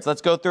 spirits.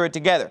 Let's go through it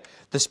together.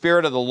 The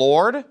Spirit of the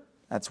Lord,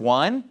 that's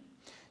 1,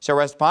 shall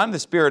rest upon him. The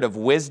Spirit of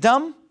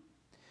wisdom,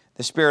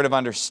 the Spirit of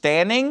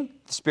understanding,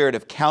 the Spirit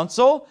of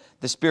counsel,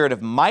 the Spirit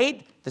of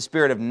might, the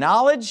Spirit of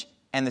knowledge,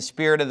 and the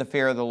Spirit of the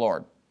fear of the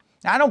Lord.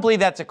 Now, I don't believe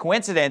that's a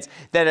coincidence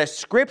that a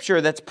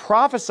scripture that's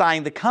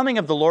prophesying the coming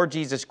of the Lord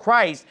Jesus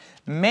Christ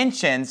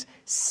mentions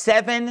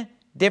 7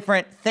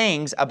 different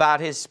things about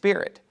His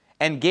Spirit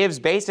and gives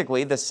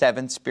basically the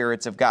 7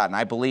 spirits of God. And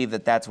I believe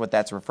that that's what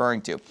that's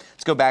referring to.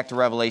 Let's go back to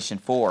Revelation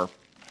 4.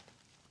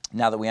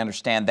 Now that we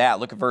understand that,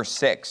 look at verse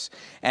 6.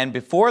 And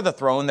before the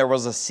throne there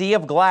was a sea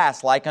of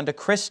glass like unto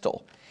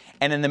crystal.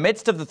 And in the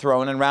midst of the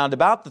throne and round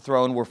about the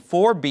throne were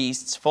 4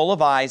 beasts full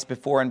of eyes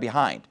before and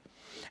behind.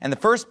 And the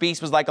first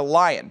beast was like a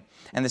lion,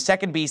 and the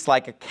second beast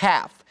like a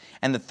calf.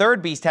 And the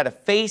third beast had a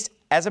face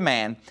as a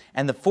man,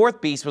 and the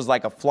fourth beast was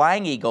like a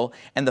flying eagle,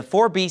 and the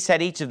 4 beasts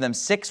had each of them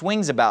 6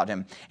 wings about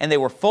him. And they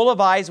were full of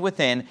eyes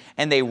within,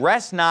 and they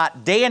rest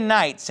not day and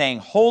night, saying,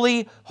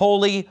 Holy,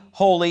 holy,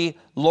 holy,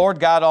 Lord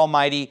God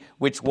Almighty,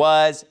 which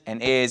was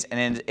and is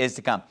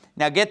to come.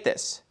 Now get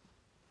this.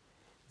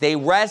 They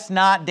rest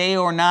not day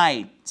or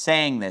night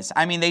saying this.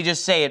 I mean, they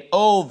just say it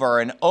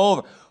over and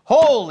over.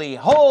 Holy,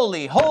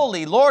 holy,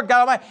 holy, Lord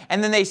God Almighty.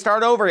 And then they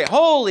start over it.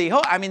 Holy,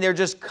 holy. I mean, they're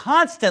just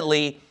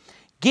constantly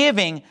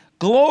giving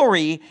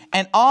glory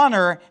and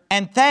honor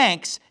and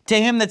thanks to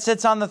Him that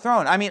sits on the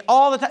throne. I mean,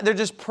 all the time. They're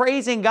just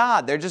praising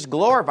God. They're just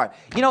glorifying.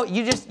 You know,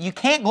 you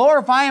can't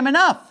glorify Him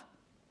enough.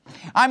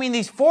 I mean,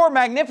 these 4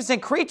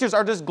 magnificent creatures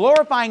are just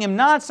glorifying Him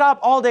nonstop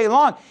all day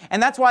long.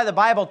 And that's why the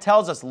Bible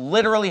tells us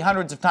literally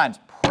hundreds of times,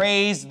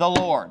 praise the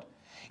Lord.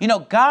 You know,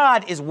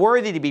 God is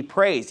worthy to be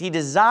praised. He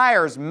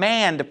desires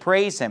man to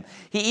praise Him.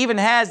 He even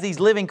has these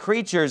living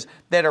creatures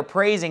that are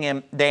praising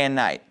Him day and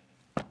night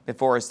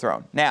before His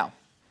throne. Now,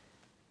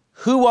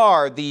 who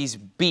are these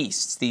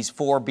beasts, these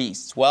 4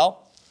 beasts?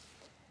 Well,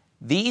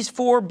 these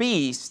 4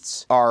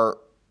 beasts are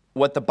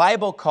what the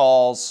Bible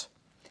calls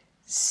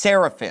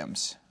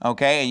seraphims.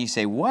 Okay, and you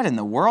say, what in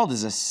the world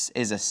is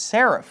a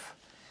seraph?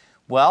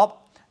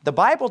 Well, the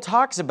Bible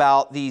talks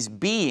about these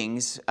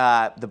beings.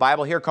 The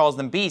Bible here calls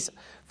them beasts.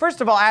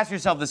 First of all, ask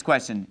yourself this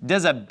question.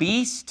 Does a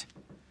beast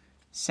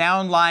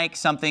sound like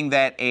something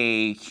that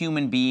a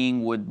human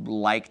being would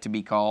like to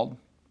be called?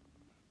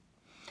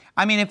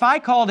 I mean, if I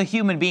called a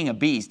human being a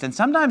beast, and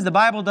sometimes the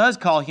Bible does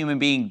call human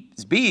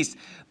beings beasts,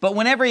 but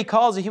whenever he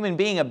calls a human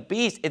being a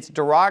beast, it's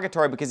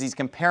derogatory because he's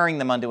comparing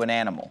them unto an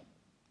animal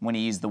when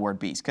he used the word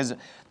beast. Because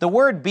the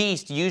word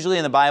beast usually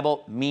in the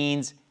Bible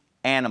means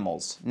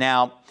animals.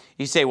 Now,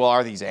 you say, well,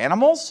 are these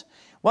animals?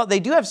 Well, they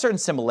do have certain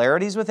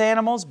similarities with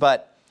animals,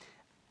 but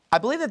I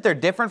believe that they're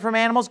different from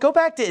animals. Go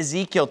back to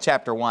Ezekiel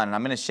chapter 1, and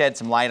I'm going to shed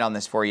some light on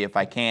this for you if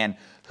I can,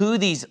 who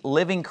these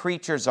living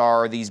creatures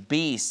are, these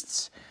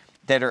beasts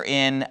that are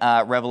in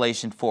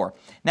Revelation 4.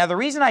 Now, the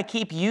reason I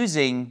keep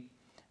using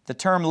the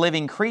term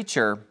living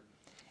creature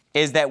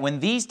is that when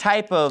these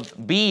type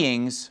of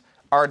beings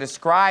are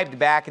described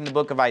back in the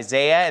book of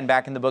Isaiah and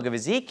back in the book of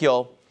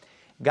Ezekiel,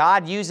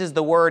 God uses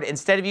the word,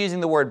 instead of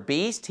using the word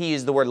beast, he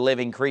used the word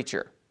living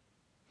creature.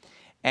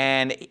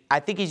 And I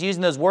think he's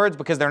using those words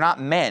because they're not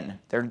men.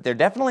 They're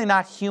definitely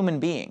not human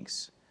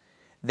beings.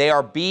 They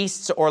are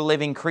beasts or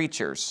living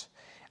creatures.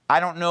 I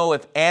don't know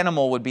if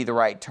animal would be the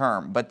right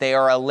term, but they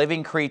are a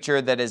living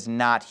creature that is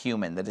not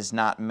human, that is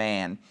not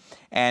man.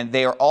 And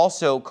they are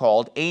also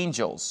called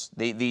angels.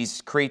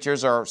 These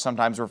creatures are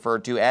sometimes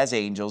referred to as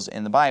angels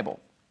in the Bible.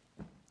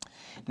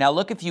 Now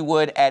look, if you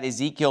would, at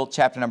Ezekiel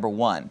chapter number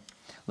 1.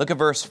 Look at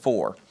verse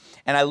 4.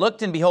 And I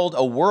looked, and behold,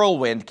 a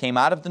whirlwind came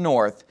out of the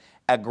north,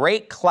 a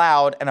great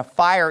cloud, and a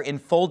fire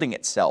enfolding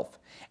itself.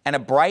 And a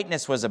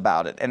brightness was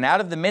about it. And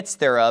out of the midst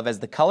thereof, as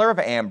the color of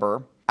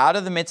amber, out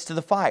of the midst of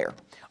the fire.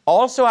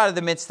 Also out of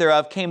the midst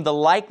thereof came the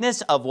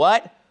likeness of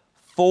what?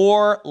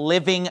 4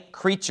 living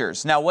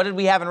creatures. Now, what did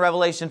we have in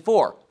Revelation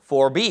 4?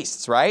 4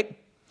 beasts, right?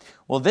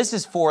 Well, this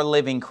is 4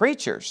 living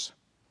creatures.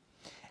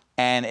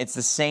 And it's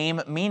the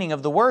same meaning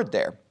of the word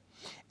there.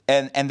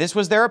 And this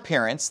was their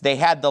appearance. They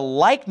had the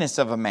likeness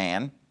of a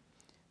man,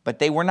 but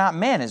they were not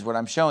men, is what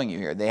I'm showing you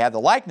here. They had the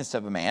likeness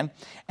of a man,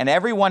 and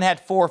everyone had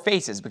 4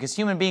 faces, because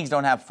human beings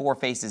don't have 4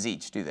 faces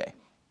each, do they?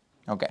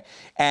 Okay.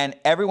 And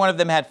every one of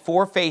them had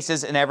 4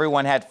 faces, and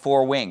everyone had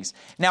 4 wings.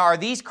 Now, are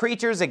these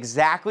creatures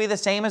exactly the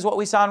same as what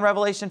we saw in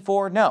Revelation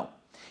 4? No.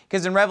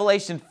 Because in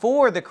Revelation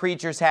 4, the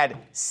creatures had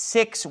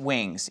 6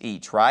 wings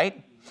each,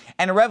 right?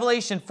 And in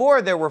Revelation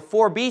 4, there were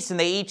 4 beasts, and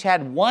they each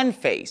had 1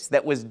 face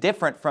that was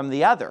different from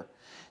the other.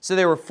 So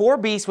there were 4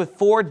 beasts with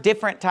 4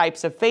 different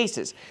types of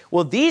faces.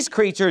 Well, these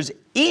creatures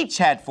each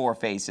had 4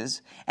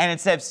 faces, and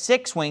instead of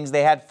 6 wings,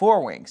 they had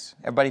 4 wings.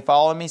 Everybody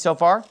following me so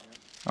far?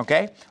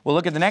 Okay. Well,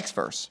 look at the next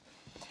verse.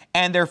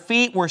 And their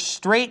feet were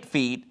straight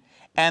feet,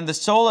 and the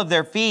sole of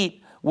their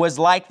feet was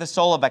like the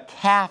sole of a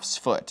calf's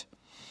foot,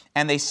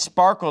 and they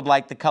sparkled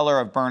like the color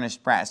of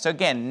burnished brass. So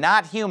again,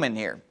 not human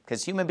here,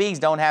 because human beings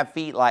don't have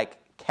feet like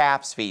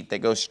calf's feet that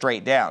go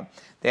straight down.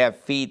 They have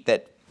feet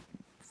that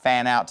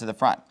fan out to the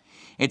front.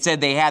 It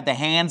said they had the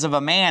hands of a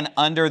man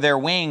under their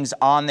wings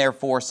on their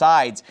 4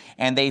 sides,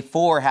 and they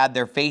 4 had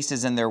their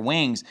faces and their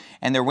wings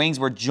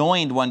were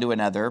joined one to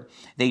another.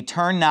 They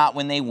turned not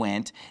when they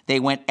went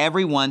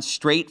every one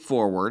straight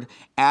forward.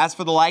 As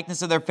for the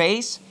likeness of their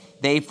face,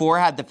 they 4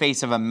 had the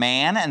face of a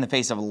man and the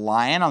face of a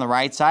lion on the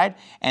right side,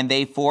 and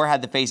they 4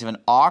 had the face of an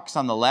ox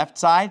on the left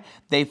side.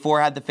 They 4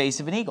 had the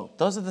face of an eagle.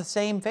 Those are the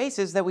same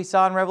faces that we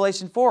saw in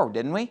Revelation 4,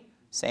 didn't we?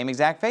 Same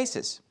exact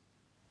faces.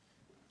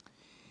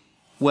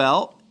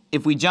 Well,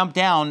 if we jump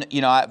down,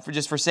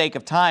 just for sake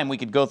of time, we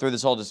could go through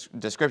this whole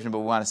description, but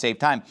we want to save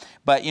time.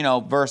 But,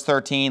 verse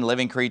 13,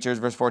 living creatures,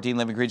 verse 14,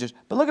 living creatures.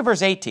 But look at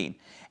verse 18.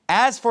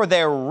 As for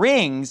their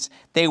rings,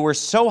 they were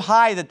so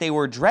high that they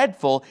were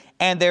dreadful,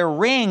 and their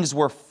rings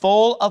were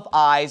full of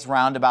eyes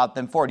round about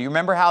them 4. Do you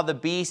remember how the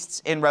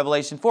beasts in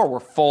Revelation 4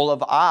 were full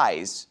of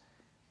eyes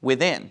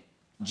within?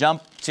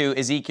 Jump to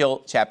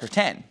Ezekiel chapter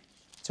 10.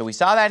 So we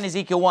saw that in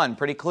Ezekiel 1,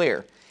 pretty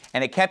clear.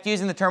 And it kept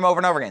using the term over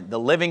and over again. The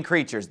living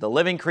creatures, the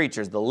living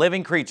creatures, the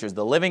living creatures,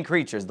 the living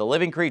creatures, the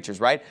living creatures,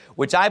 right?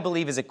 Which I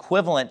believe is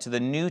equivalent to the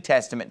New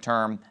Testament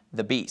term,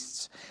 the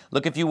beasts.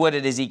 Look, if you would,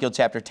 at Ezekiel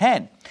chapter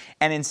 10.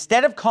 And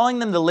instead of calling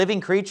them the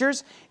living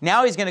creatures,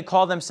 now he's going to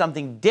call them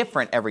something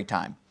different every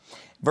time.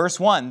 Verse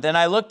 1, Then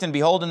I looked, and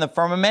behold, in the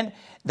firmament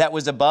that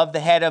was above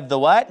the head of the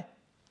what?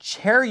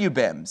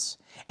 Cherubims.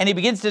 And he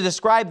begins to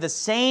describe the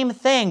same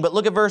thing, but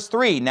look at verse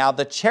 3. Now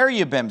the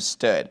cherubim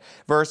stood.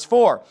 Verse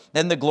 4,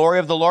 Then the glory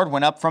of the Lord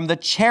went up from the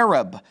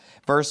cherub.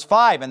 Verse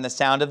 5, And the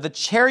sound of the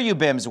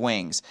cherubim's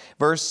wings.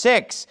 Verse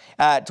 6,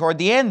 toward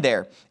the end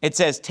there, it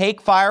says,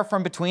 Take fire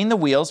from between the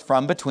wheels,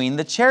 from between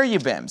the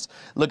cherubims.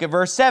 Look at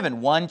verse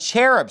 7. One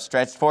cherub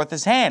stretched forth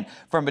his hand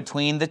from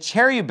between the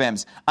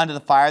cherubims unto the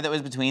fire that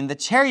was between the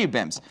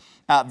cherubims.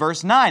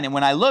 Verse 9, And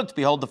when I looked,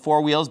 behold, the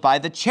 4 wheels by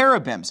the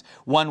cherubims,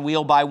 one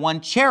wheel by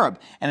one cherub,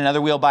 and another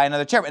wheel by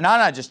another cherub. And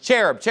not just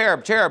cherub,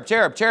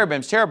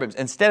 cherubims, cherubims.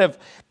 Instead of,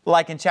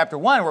 like in chapter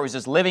 1, where it was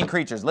just living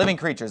creatures, living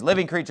creatures,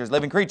 living creatures,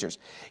 living creatures.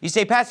 You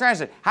say, Pastor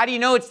Anderson, how do you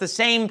know it's the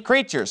same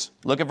creatures?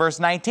 Look at verse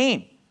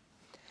 19.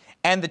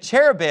 And the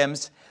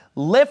cherubims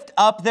lift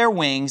up their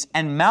wings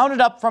and mounted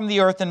up from the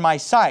earth in my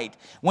sight.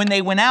 When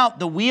they went out,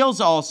 the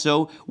wheels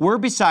also were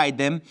beside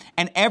them,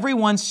 and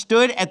everyone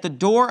stood at the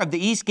door of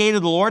the east gate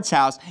of the Lord's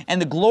house, and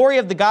the glory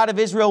of the God of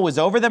Israel was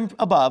over them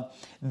above.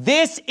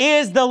 This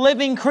is the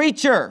living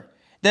creature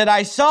that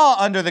I saw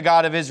under the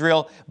God of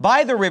Israel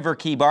by the river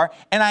Kibar,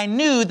 and I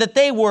knew that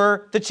they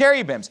were the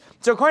cherubims.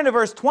 So according to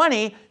verse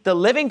 20, the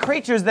living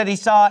creatures that he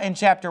saw in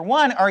chapter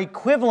 1 are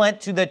equivalent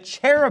to the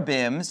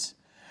cherubims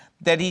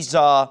that he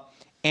saw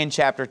in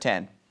chapter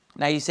 10.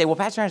 Now you say, well,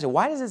 Pastor Anderson,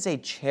 why does it say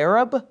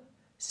cherub,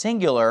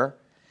 singular,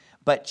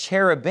 but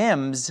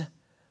cherubims,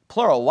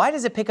 plural? Why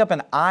does it pick up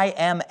an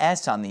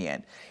IMS on the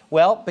end?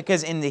 Well,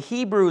 because in the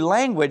Hebrew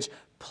language,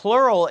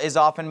 plural is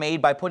often made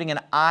by putting an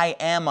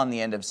IM on the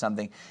end of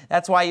something.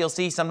 That's why you'll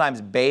see sometimes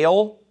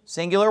Baal,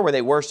 singular, where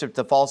they worship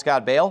the false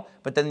god Baal,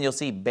 but then you'll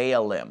see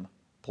Baalim,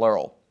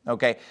 plural.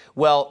 Okay?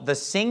 Well, the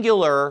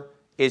singular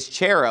is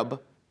cherub,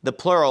 the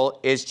plural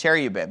is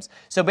cherubims.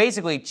 So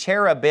basically,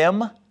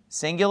 cherubim,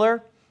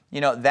 singular,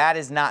 that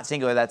is not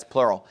singular, that's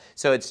plural.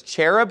 So it's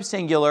cherub,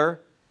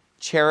 singular,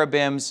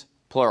 cherubims,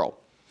 plural.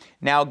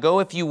 Now go,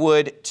 if you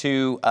would,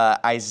 to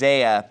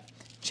Isaiah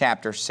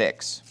chapter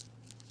 6.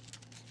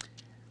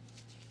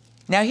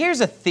 Now here's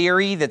a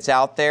theory that's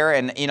out there,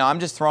 and I'm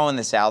just throwing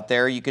this out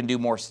there. You can do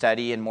more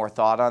study and more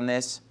thought on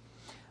this.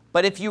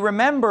 But if you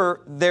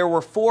remember, there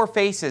were 4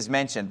 faces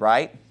mentioned,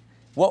 right?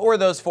 What were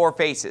those 4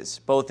 faces,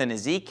 both in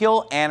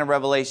Ezekiel and in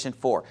Revelation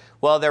 4?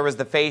 Well, there was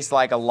the face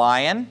like a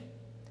lion.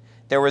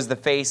 There was the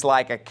face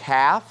like a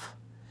calf.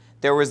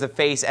 There was the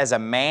face as a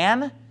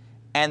man,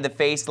 and the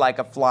face like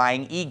a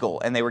flying eagle.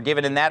 And they were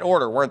given in that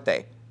order, weren't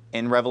they?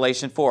 In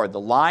Revelation 4,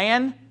 the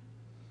lion,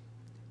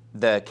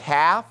 the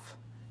calf,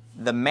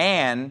 the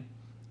man,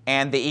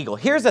 and the eagle.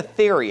 Here's a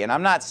theory, and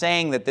I'm not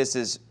saying that this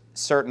is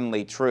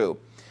certainly true.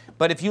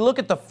 But if you look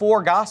at the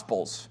 4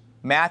 Gospels,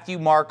 Matthew,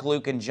 Mark,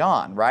 Luke, and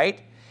John, right?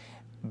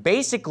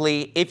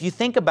 Basically, if you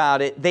think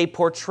about it, they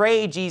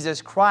portray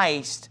Jesus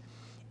Christ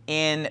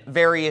in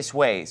various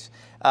ways.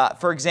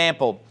 For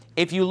example,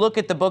 if you look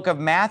at the book of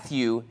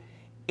Matthew,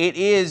 it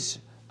is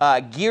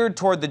geared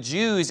toward the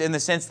Jews in the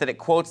sense that it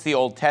quotes the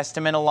Old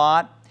Testament a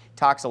lot,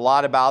 talks a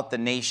lot about the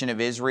nation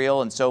of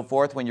Israel and so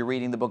forth when you're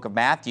reading the book of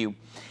Matthew.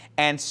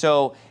 And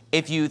so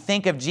if you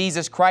think of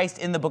Jesus Christ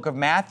in the book of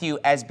Matthew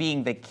as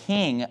being the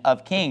King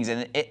of Kings,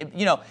 and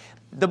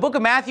the book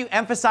of Matthew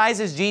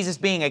emphasizes Jesus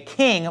being a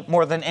king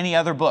more than any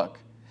other book,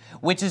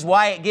 which is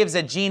why it gives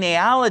a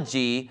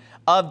genealogy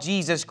of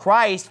Jesus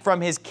Christ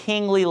from his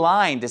kingly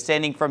line,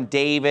 descending from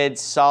David,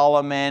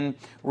 Solomon,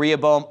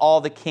 Rehoboam,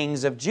 all the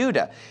kings of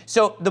Judah.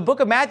 So the book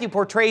of Matthew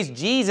portrays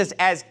Jesus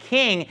as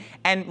king,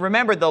 and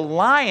remember, the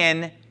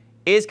lion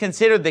is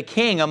considered the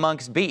king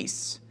amongst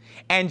beasts.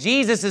 And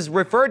Jesus is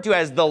referred to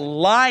as the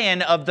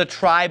Lion of the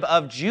tribe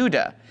of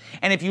Judah.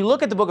 And if you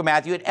look at the book of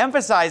Matthew, it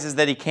emphasizes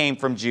that he came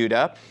from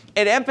Judah.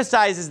 It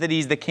emphasizes that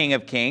he's the King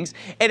of Kings.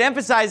 It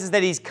emphasizes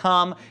that he's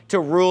come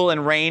to rule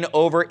and reign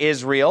over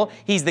Israel.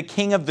 He's the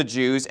King of the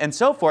Jews, and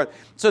so forth.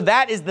 So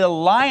that is the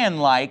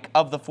lion-like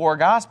of the 4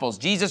 Gospels.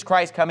 Jesus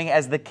Christ coming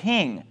as the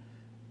King,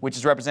 which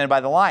is represented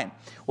by the lion.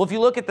 Well, if you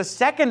look at the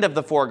second of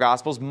the 4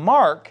 Gospels,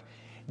 Mark,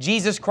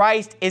 Jesus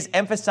Christ is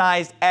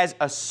emphasized as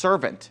a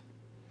servant.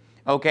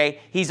 Okay?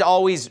 He's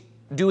always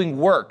doing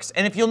works.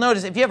 And if you'll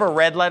notice, if you have a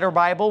red letter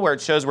Bible where it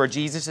shows where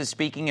Jesus is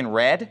speaking in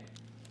red,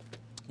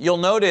 you'll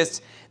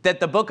notice that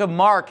the book of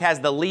Mark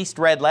has the least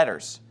red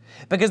letters,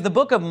 because the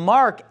book of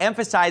Mark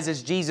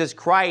emphasizes Jesus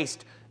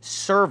Christ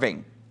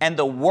serving and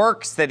the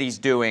works that he's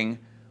doing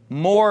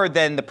more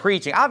than the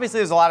preaching. Obviously,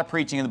 there's a lot of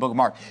preaching in the book of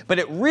Mark, but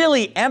it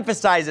really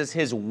emphasizes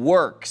his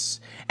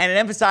works, and it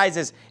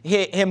emphasizes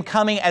him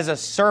coming as a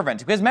servant.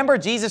 Because remember,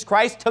 Jesus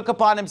Christ took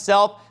upon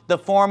himself the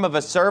form of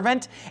a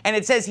servant, and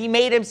it says he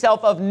made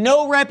himself of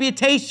no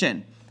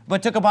reputation,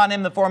 but took upon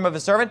him the form of a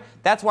servant.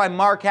 That's why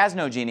Mark has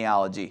no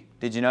genealogy.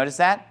 Did you notice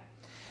that?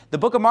 The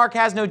book of Mark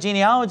has no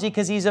genealogy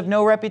because he's of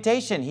no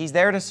reputation. He's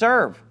there to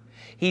serve.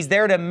 He's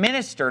there to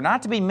minister,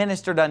 not to be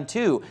ministered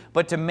unto,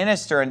 but to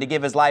minister and to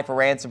give his life a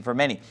ransom for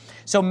many.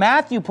 So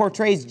Matthew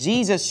portrays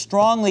Jesus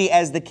strongly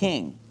as the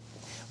king.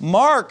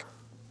 Mark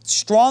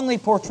strongly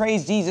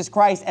portrays Jesus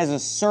Christ as a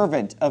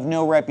servant of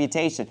no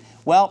reputation.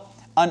 Well,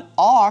 an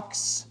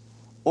ox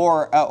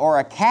or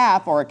a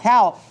calf or a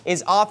cow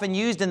is often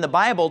used in the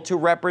Bible to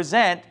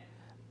represent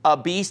a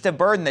beast of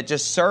burden that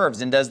just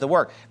serves and does the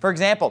work. For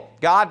example,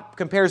 God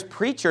compares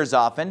preachers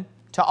often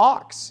to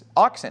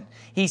oxen.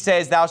 He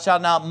says, "Thou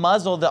shalt not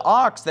muzzle the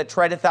ox that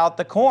treadeth out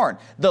the corn.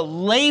 The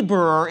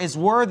laborer is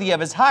worthy of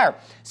his hire."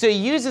 So he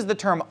uses the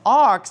term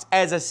ox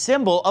as a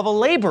symbol of a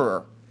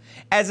laborer,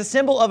 as a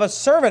symbol of a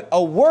servant,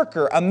 a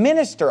worker, a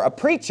minister, a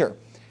preacher.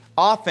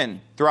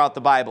 Often throughout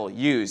the Bible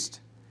used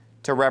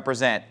to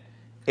represent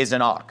is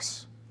an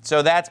ox.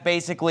 So that's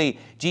basically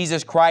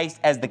Jesus Christ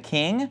as the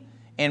king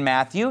in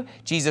Matthew,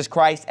 Jesus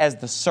Christ as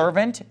the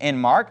servant in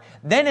Mark.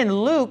 Then in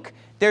Luke,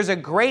 there's a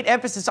great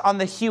emphasis on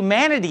the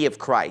humanity of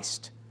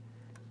Christ.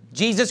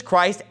 Jesus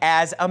Christ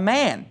as a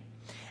man.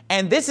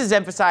 And this is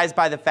emphasized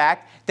by the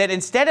fact that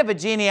instead of a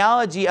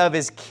genealogy of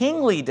his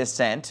kingly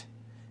descent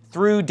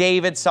through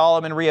David,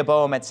 Solomon,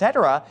 Rehoboam,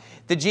 etc.,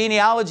 the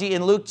genealogy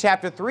in Luke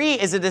chapter 3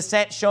 is a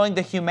descent showing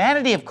the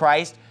humanity of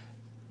Christ.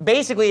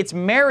 Basically, it's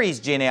Mary's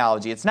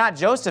genealogy. It's not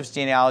Joseph's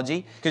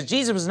genealogy, because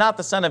Jesus was not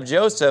the son of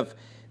Joseph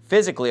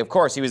physically. Of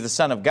course, he was the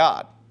son of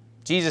God.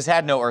 Jesus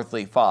had no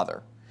earthly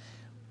father.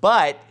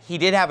 But he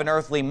did have an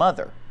earthly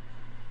mother.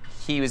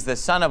 He was the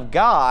son of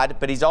God,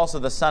 but he's also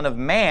the son of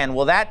man.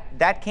 Well,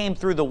 that came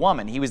through the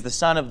woman. He was the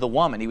son of the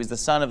woman. He was the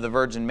son of the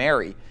Virgin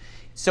Mary.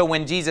 So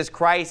when Jesus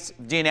Christ's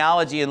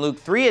genealogy in Luke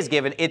 3 is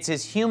given, it's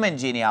his human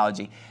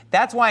genealogy.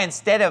 That's why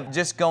instead of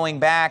just going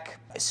back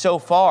so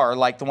far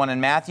like the one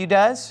in Matthew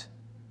does,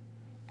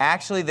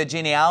 actually the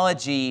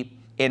genealogy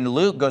in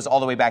Luke goes all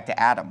the way back to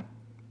Adam,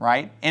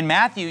 right? In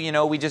Matthew, you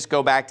know, we just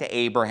go back to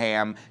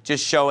Abraham,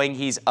 just showing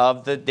he's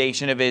of the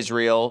nation of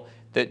Israel,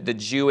 the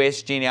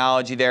Jewish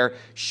genealogy there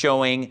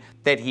showing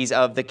that he's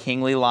of the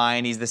kingly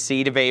line, he's the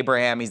seed of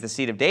Abraham, he's the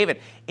seed of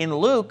David. In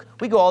Luke,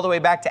 we go all the way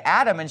back to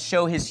Adam and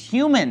show his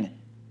human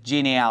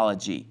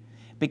genealogy,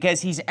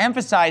 because he's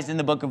emphasized in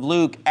the book of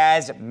Luke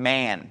as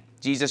man,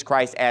 Jesus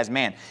Christ as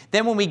man.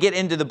 Then when we get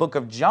into the book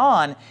of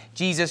John,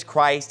 Jesus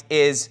Christ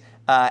is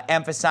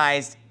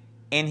emphasized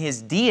in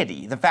his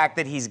deity, the fact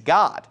that he's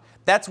God.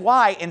 That's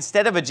why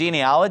instead of a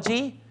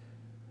genealogy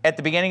at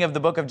the beginning of the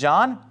book of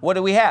John, what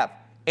do we have?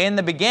 In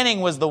the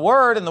beginning was the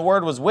Word, and the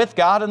Word was with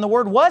God, and the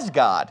Word was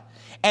God.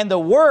 And the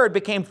Word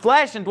became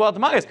flesh and dwelt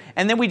among us.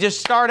 And then we just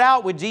start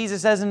out with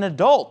Jesus as an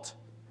adult.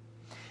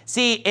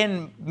 See,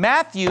 in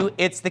Matthew,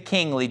 it's the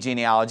kingly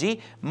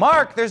genealogy.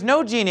 Mark, there's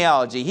no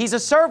genealogy. He's a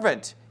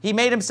servant. He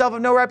made himself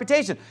of no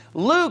reputation.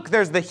 Luke,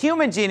 there's the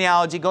human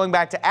genealogy going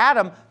back to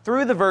Adam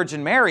through the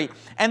Virgin Mary.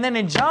 And then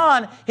in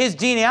John, his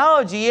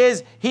genealogy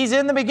is, he's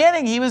in the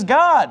beginning. He was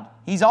God.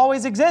 He's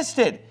always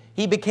existed.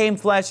 He became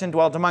flesh and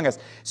dwelt among us.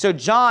 So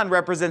John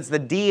represents the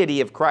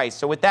deity of Christ.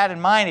 So with that in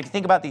mind, if you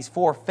think about these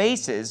four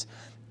faces,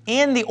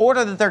 in the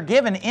order that they're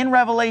given in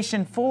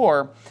Revelation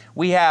 4,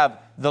 we have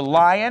the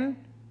lion,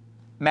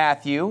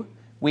 Matthew,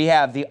 we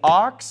have the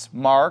ox,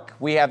 Mark,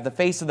 we have the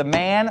face of the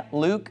man,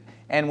 Luke,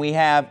 and we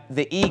have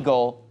the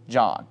eagle,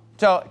 John.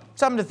 So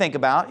something to think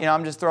about. You know,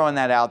 I'm just throwing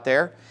that out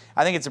there.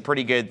 I think it's a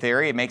pretty good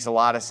theory. It makes a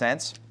lot of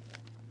sense.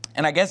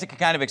 And I guess it could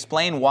kind of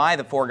explain why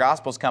the four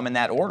Gospels come in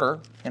that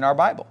order in our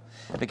Bible,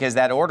 because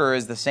that order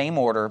is the same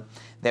order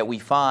that we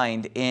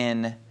find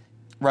in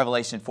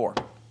Revelation 4.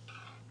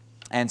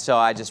 And so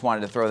I just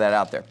wanted to throw that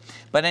out there.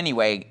 But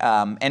anyway,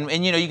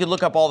 and you know, you could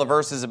look up all the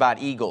verses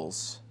about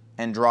eagles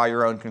and draw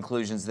your own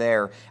conclusions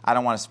there. I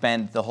don't want to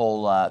spend the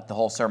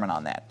whole sermon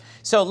on that.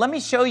 So let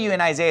me show you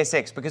in Isaiah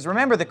 6, because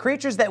remember, the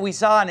creatures that we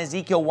saw in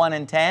Ezekiel 1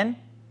 and 10,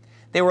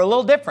 they were a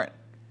little different,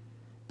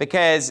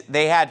 because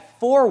they had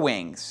 4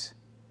 wings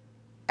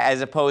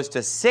as opposed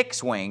to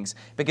 6 wings,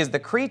 because the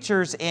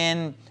creatures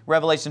in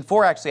Revelation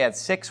 4 actually had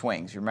 6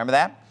 wings. You remember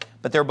that?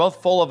 But they're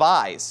both full of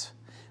eyes.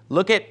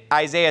 Look at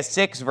Isaiah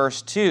 6,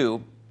 verse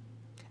 2.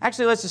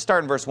 Actually, let's just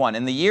start in verse 1.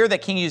 In the year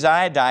that King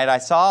Uzziah died, I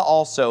saw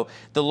also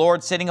the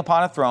Lord sitting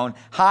upon a throne,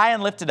 high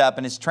and lifted up,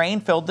 and his train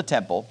filled the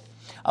temple.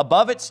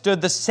 Above it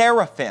stood the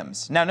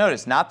seraphims. Now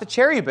notice, not the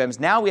cherubims.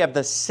 Now we have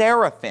the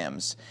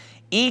seraphims.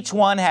 Each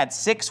one had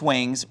 6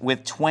 wings.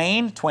 With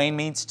twain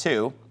means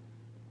 2.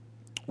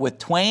 With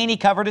twain he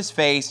covered his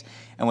face,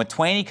 and with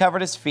twain he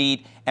covered his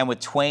feet, and with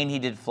twain he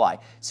did fly.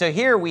 So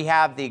here we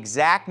have the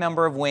exact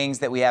number of wings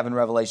that we have in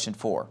Revelation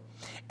 4.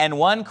 And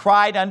one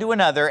cried unto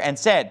another and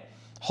said,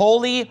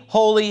 Holy,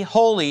 holy,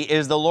 holy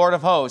is the Lord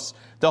of hosts.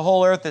 The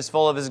whole earth is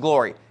full of his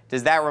glory.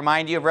 Does that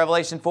remind you of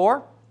Revelation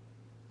 4?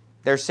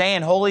 They're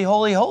saying, holy,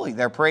 holy, holy.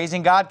 They're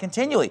praising God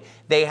continually.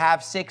 They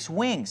have 6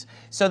 wings.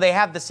 So they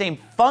have the same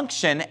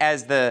function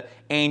as the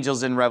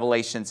angels in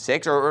Revelation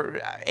 6, or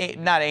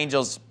not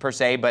angels per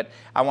se, but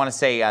I want to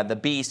say the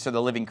beasts or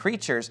the living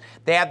creatures.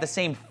 They have the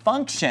same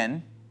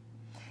function,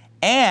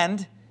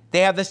 and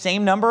they have the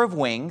same number of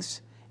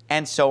wings,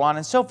 and so on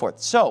and so forth.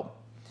 So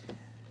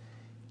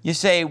you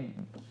say,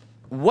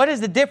 what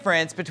is the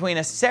difference between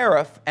a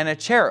seraph and a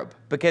cherub?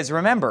 Because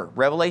remember,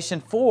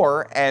 Revelation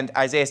 4 and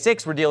Isaiah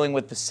 6, we're dealing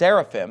with the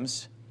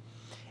seraphims.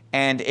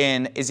 And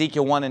in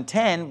Ezekiel 1 and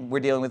 10, we're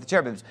dealing with the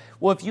cherubims.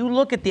 Well, if you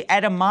look at the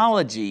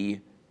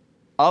etymology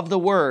of the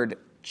word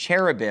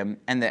cherubim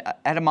and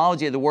the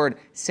etymology of the word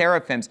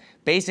seraphims,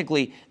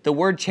 basically the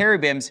word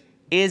cherubims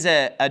is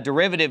a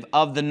derivative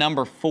of the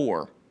number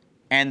 4.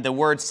 And the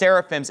word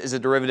seraphims is a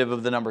derivative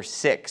of the number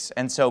 6.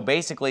 And so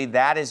basically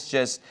that is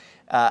just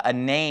a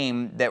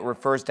name that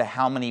refers to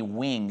how many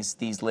wings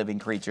these living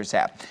creatures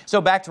have.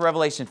 So back to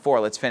Revelation 4.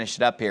 Let's finish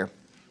it up here.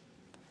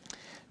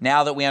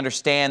 Now that we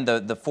understand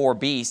the 4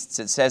 beasts,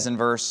 it says in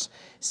verse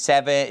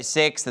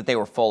 6 that they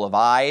were full of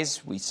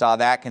eyes. We saw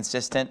that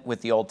consistent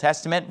with the Old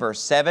Testament.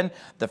 Verse 7,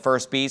 the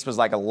first beast was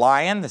like a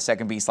lion, the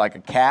second beast like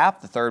a calf,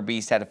 the third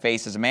beast had a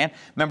face as a man.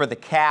 Remember, the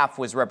calf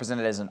was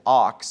represented as an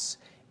ox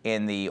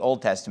in the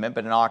Old Testament,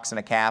 but an ox and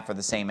a calf are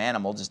the same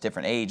animal, just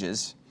different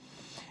ages.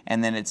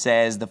 And then it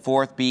says, the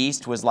fourth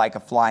beast was like a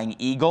flying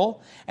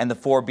eagle, and the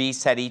four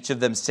beasts had each of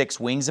them 6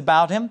 wings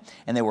about him,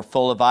 and they were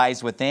full of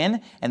eyes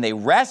within, and they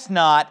rest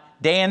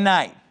not day and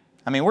night.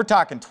 I mean, we're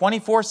talking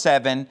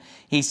 24/7,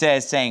 he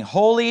says, saying,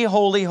 Holy,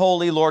 holy,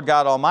 holy, Lord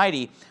God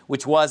Almighty,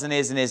 which was and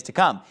is to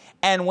come.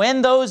 And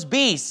when those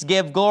beasts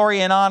give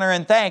glory and honor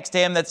and thanks to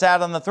him that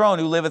sat on the throne,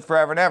 who liveth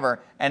forever and ever.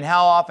 And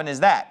how often is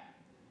that?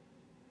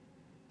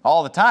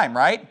 All the time,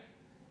 right?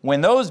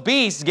 When those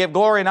beasts give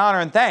glory and honor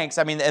and thanks,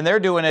 I mean, and they're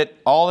doing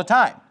it all the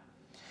time.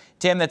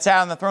 To him that sat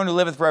on the throne, who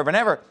liveth forever and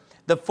ever.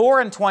 The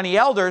 24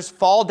 elders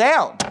fall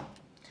down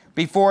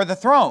before the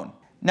throne.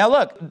 Now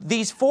look,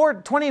 these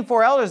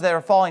 24 elders that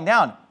are falling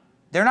down,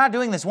 they're not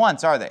doing this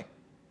once, are they?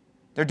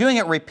 They're doing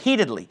it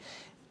repeatedly.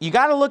 You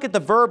got to look at the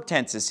verb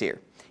tenses here.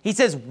 He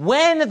says,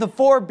 when the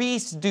 4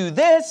 beasts do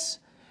this,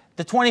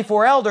 the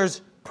 24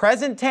 elders,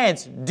 present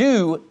tense,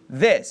 do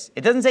this.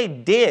 It doesn't say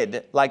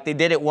did, like they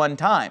did at one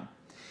time.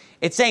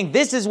 It's saying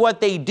this is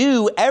what they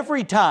do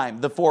every time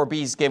the 4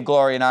 beasts give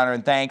glory and honor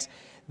and thanks.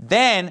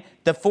 Then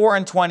the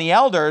 24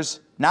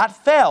 elders,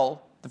 not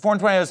fell, the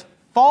 24 elders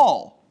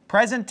fall.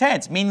 Present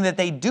tense, meaning that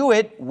they do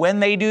it when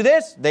they do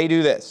this, they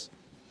do this.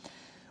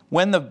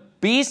 When the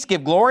beasts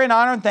give glory and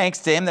honor and thanks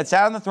to him that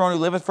sat on the throne, who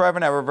liveth forever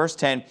and ever, verse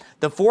 10,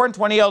 the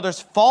 24 elders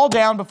fall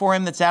down before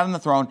him that sat on the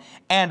throne,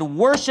 and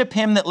worship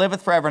him that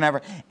liveth forever and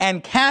ever,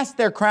 and cast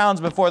their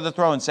crowns before the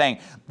throne, saying,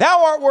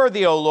 Thou art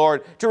worthy, O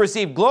Lord, to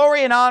receive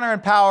glory and honor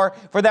and power,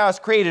 for thou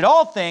hast created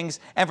all things,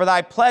 and for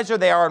thy pleasure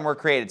they are and were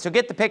created. So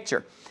get the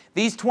picture.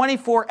 These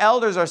 24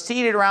 elders are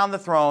seated around the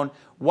throne,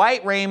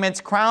 white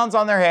raiments, crowns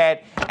on their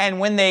head, and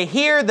when they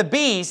hear the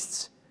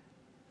beasts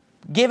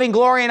giving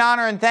glory and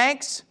honor and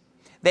thanks,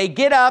 they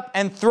get up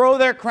and throw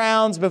their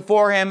crowns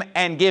before him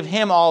and give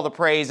him all the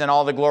praise and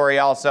all the glory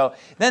also.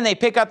 Then they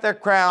pick up their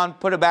crown,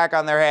 put it back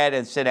on their head,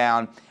 and sit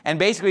down. And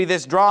basically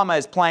this drama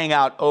is playing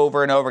out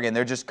over and over again.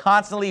 They're just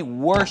constantly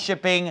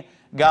worshiping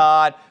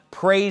God,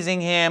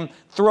 praising him,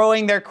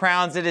 throwing their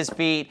crowns at his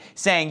feet,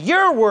 saying,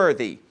 You're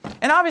worthy.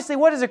 And obviously,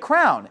 what is a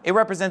crown? It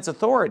represents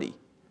authority.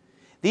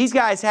 These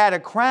guys had a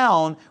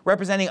crown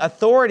representing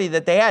authority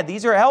that they had.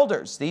 These are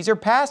elders. These are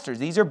pastors.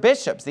 These are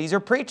bishops. These are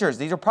preachers.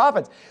 These are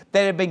prophets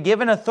that have been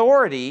given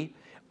authority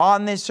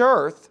on this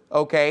earth,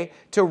 okay,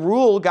 to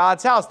rule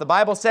God's house. The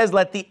Bible says,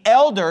 let the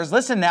elders,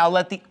 listen now,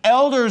 let the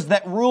elders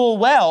that rule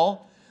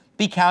well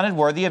be counted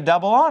worthy of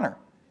double honor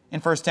in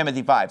 1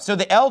 Timothy 5. So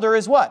the elder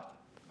is what?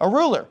 A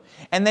ruler.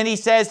 And then he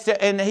says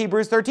in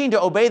Hebrews 13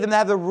 to obey them that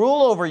have the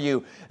rule over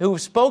you, who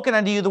have spoken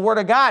unto you the word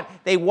of God.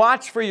 They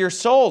watch for your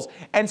souls.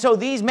 And so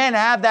these men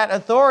have that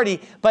authority,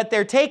 but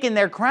they're taking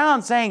their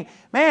crown saying,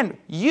 man,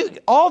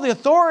 all the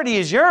authority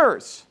is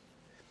yours.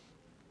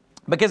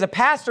 Because a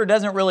pastor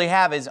doesn't really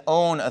have his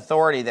own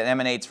authority that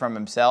emanates from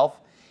himself.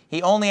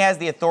 He only has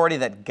the authority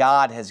that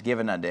God has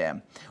given unto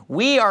him.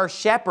 We are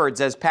shepherds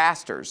as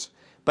pastors.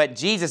 But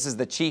Jesus is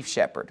the chief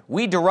shepherd.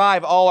 We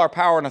derive all our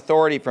power and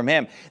authority from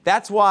him.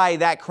 That's why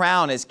that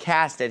crown is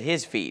cast at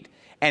his feet.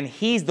 And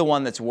he's the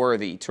one that's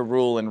worthy to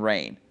rule and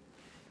reign.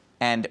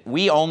 And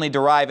we only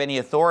derive any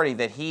authority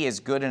that he is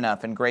good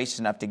enough and gracious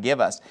enough to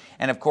give us.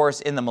 And of course,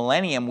 in the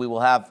millennium, we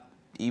will have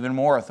even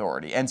more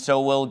authority. And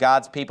so will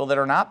God's people that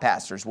are not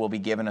pastors will be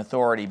given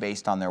authority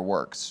based on their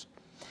works.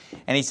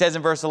 And he says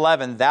in verse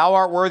 11, Thou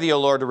art worthy, O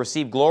Lord, to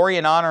receive glory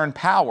and honor and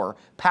power.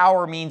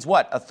 Power means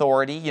what?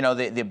 Authority, you know,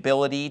 the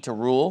ability to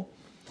rule.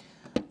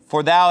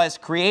 For thou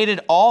hast created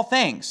all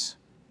things,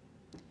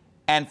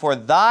 and for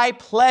thy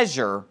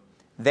pleasure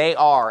they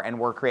are and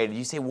were created.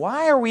 You say,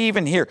 why are we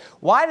even here?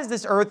 Why does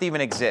this earth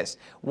even exist?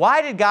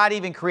 Why did God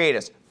even create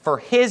us? For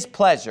his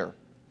pleasure,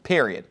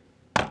 period.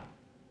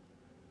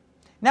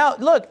 Now,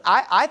 look,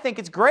 I think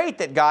it's great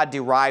that God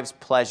derives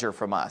pleasure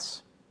from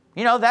us.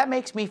 You know, that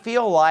makes me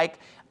feel like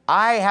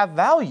I have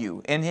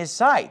value in his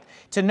sight,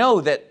 to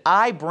know that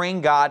I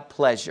bring God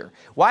pleasure.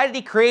 Why did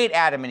he create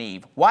Adam and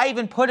Eve? Why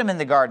even put them in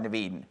the Garden of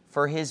Eden?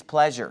 For his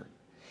pleasure.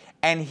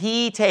 And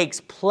he takes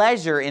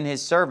pleasure in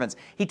his servants.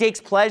 He takes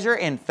pleasure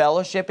in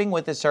fellowshipping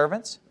with his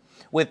servants,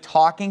 with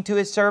talking to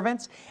his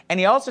servants, and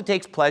he also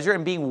takes pleasure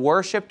in being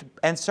worshiped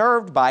and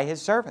served by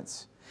his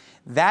servants.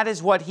 That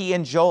is what he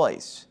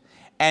enjoys.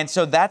 And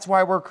so that's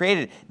why we're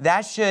created.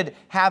 That should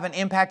have an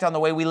impact on the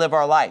way we live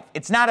our life.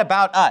 It's not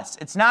about us.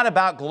 It's not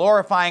about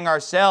glorifying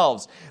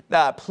ourselves,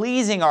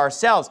 pleasing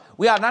ourselves.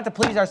 We ought not to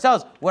please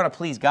ourselves. We want to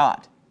please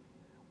God.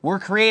 We're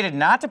created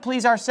not to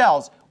please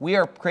ourselves. We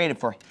are created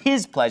for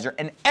his pleasure.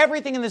 And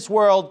everything in this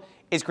world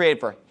is created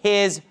for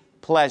his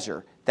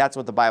pleasure. That's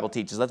what the Bible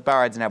teaches. Let's bow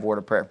our heads and have a word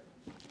of prayer.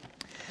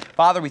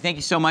 Father, we thank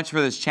you so much for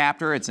this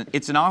chapter.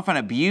 It's an often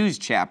abused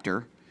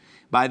chapter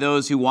by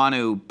those who want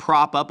to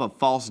prop up a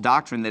false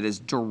doctrine that is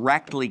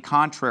directly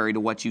contrary to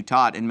what you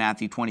taught in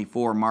Matthew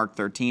 24, Mark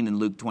 13, and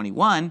Luke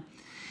 21.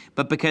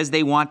 But because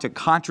they want to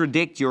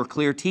contradict your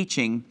clear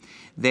teaching,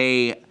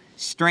 they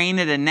strain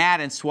at a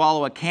gnat and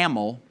swallow a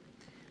camel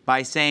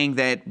by saying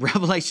that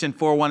Revelation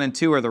 4, 1 and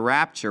 2 are the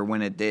rapture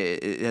when it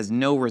has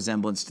no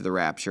resemblance to the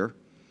rapture.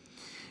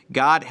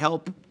 God,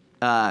 help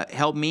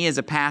me as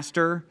a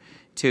pastor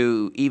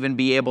to even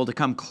be able to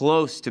come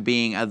close to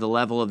being at the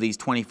level of these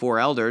 24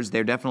 elders.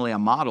 They're definitely a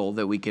model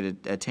that we could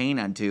attain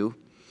unto.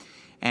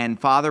 And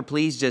Father,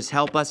 please just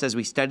help us as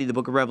we study the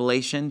book of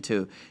Revelation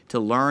to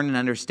learn and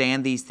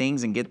understand these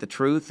things and get the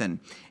truth.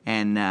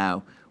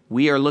 And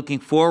we are looking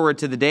forward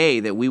to the day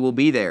that we will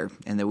be there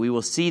and that we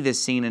will see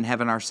this scene in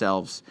heaven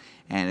ourselves.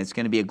 And it's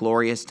going to be a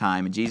glorious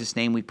time. In Jesus'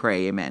 name we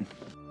pray, amen.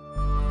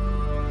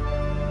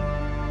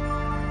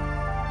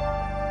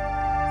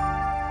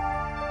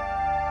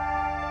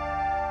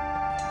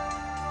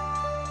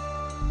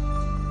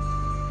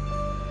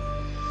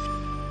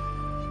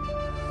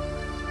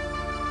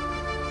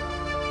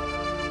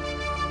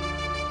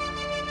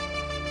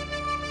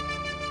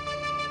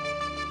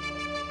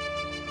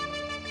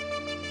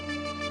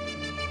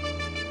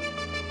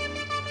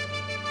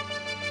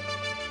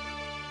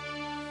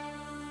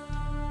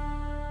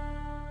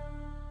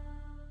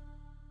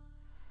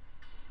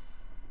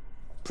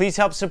 Please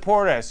help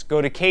support us.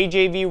 Go to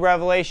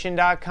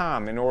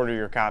kjvrevelation.com and order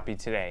your copy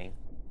today.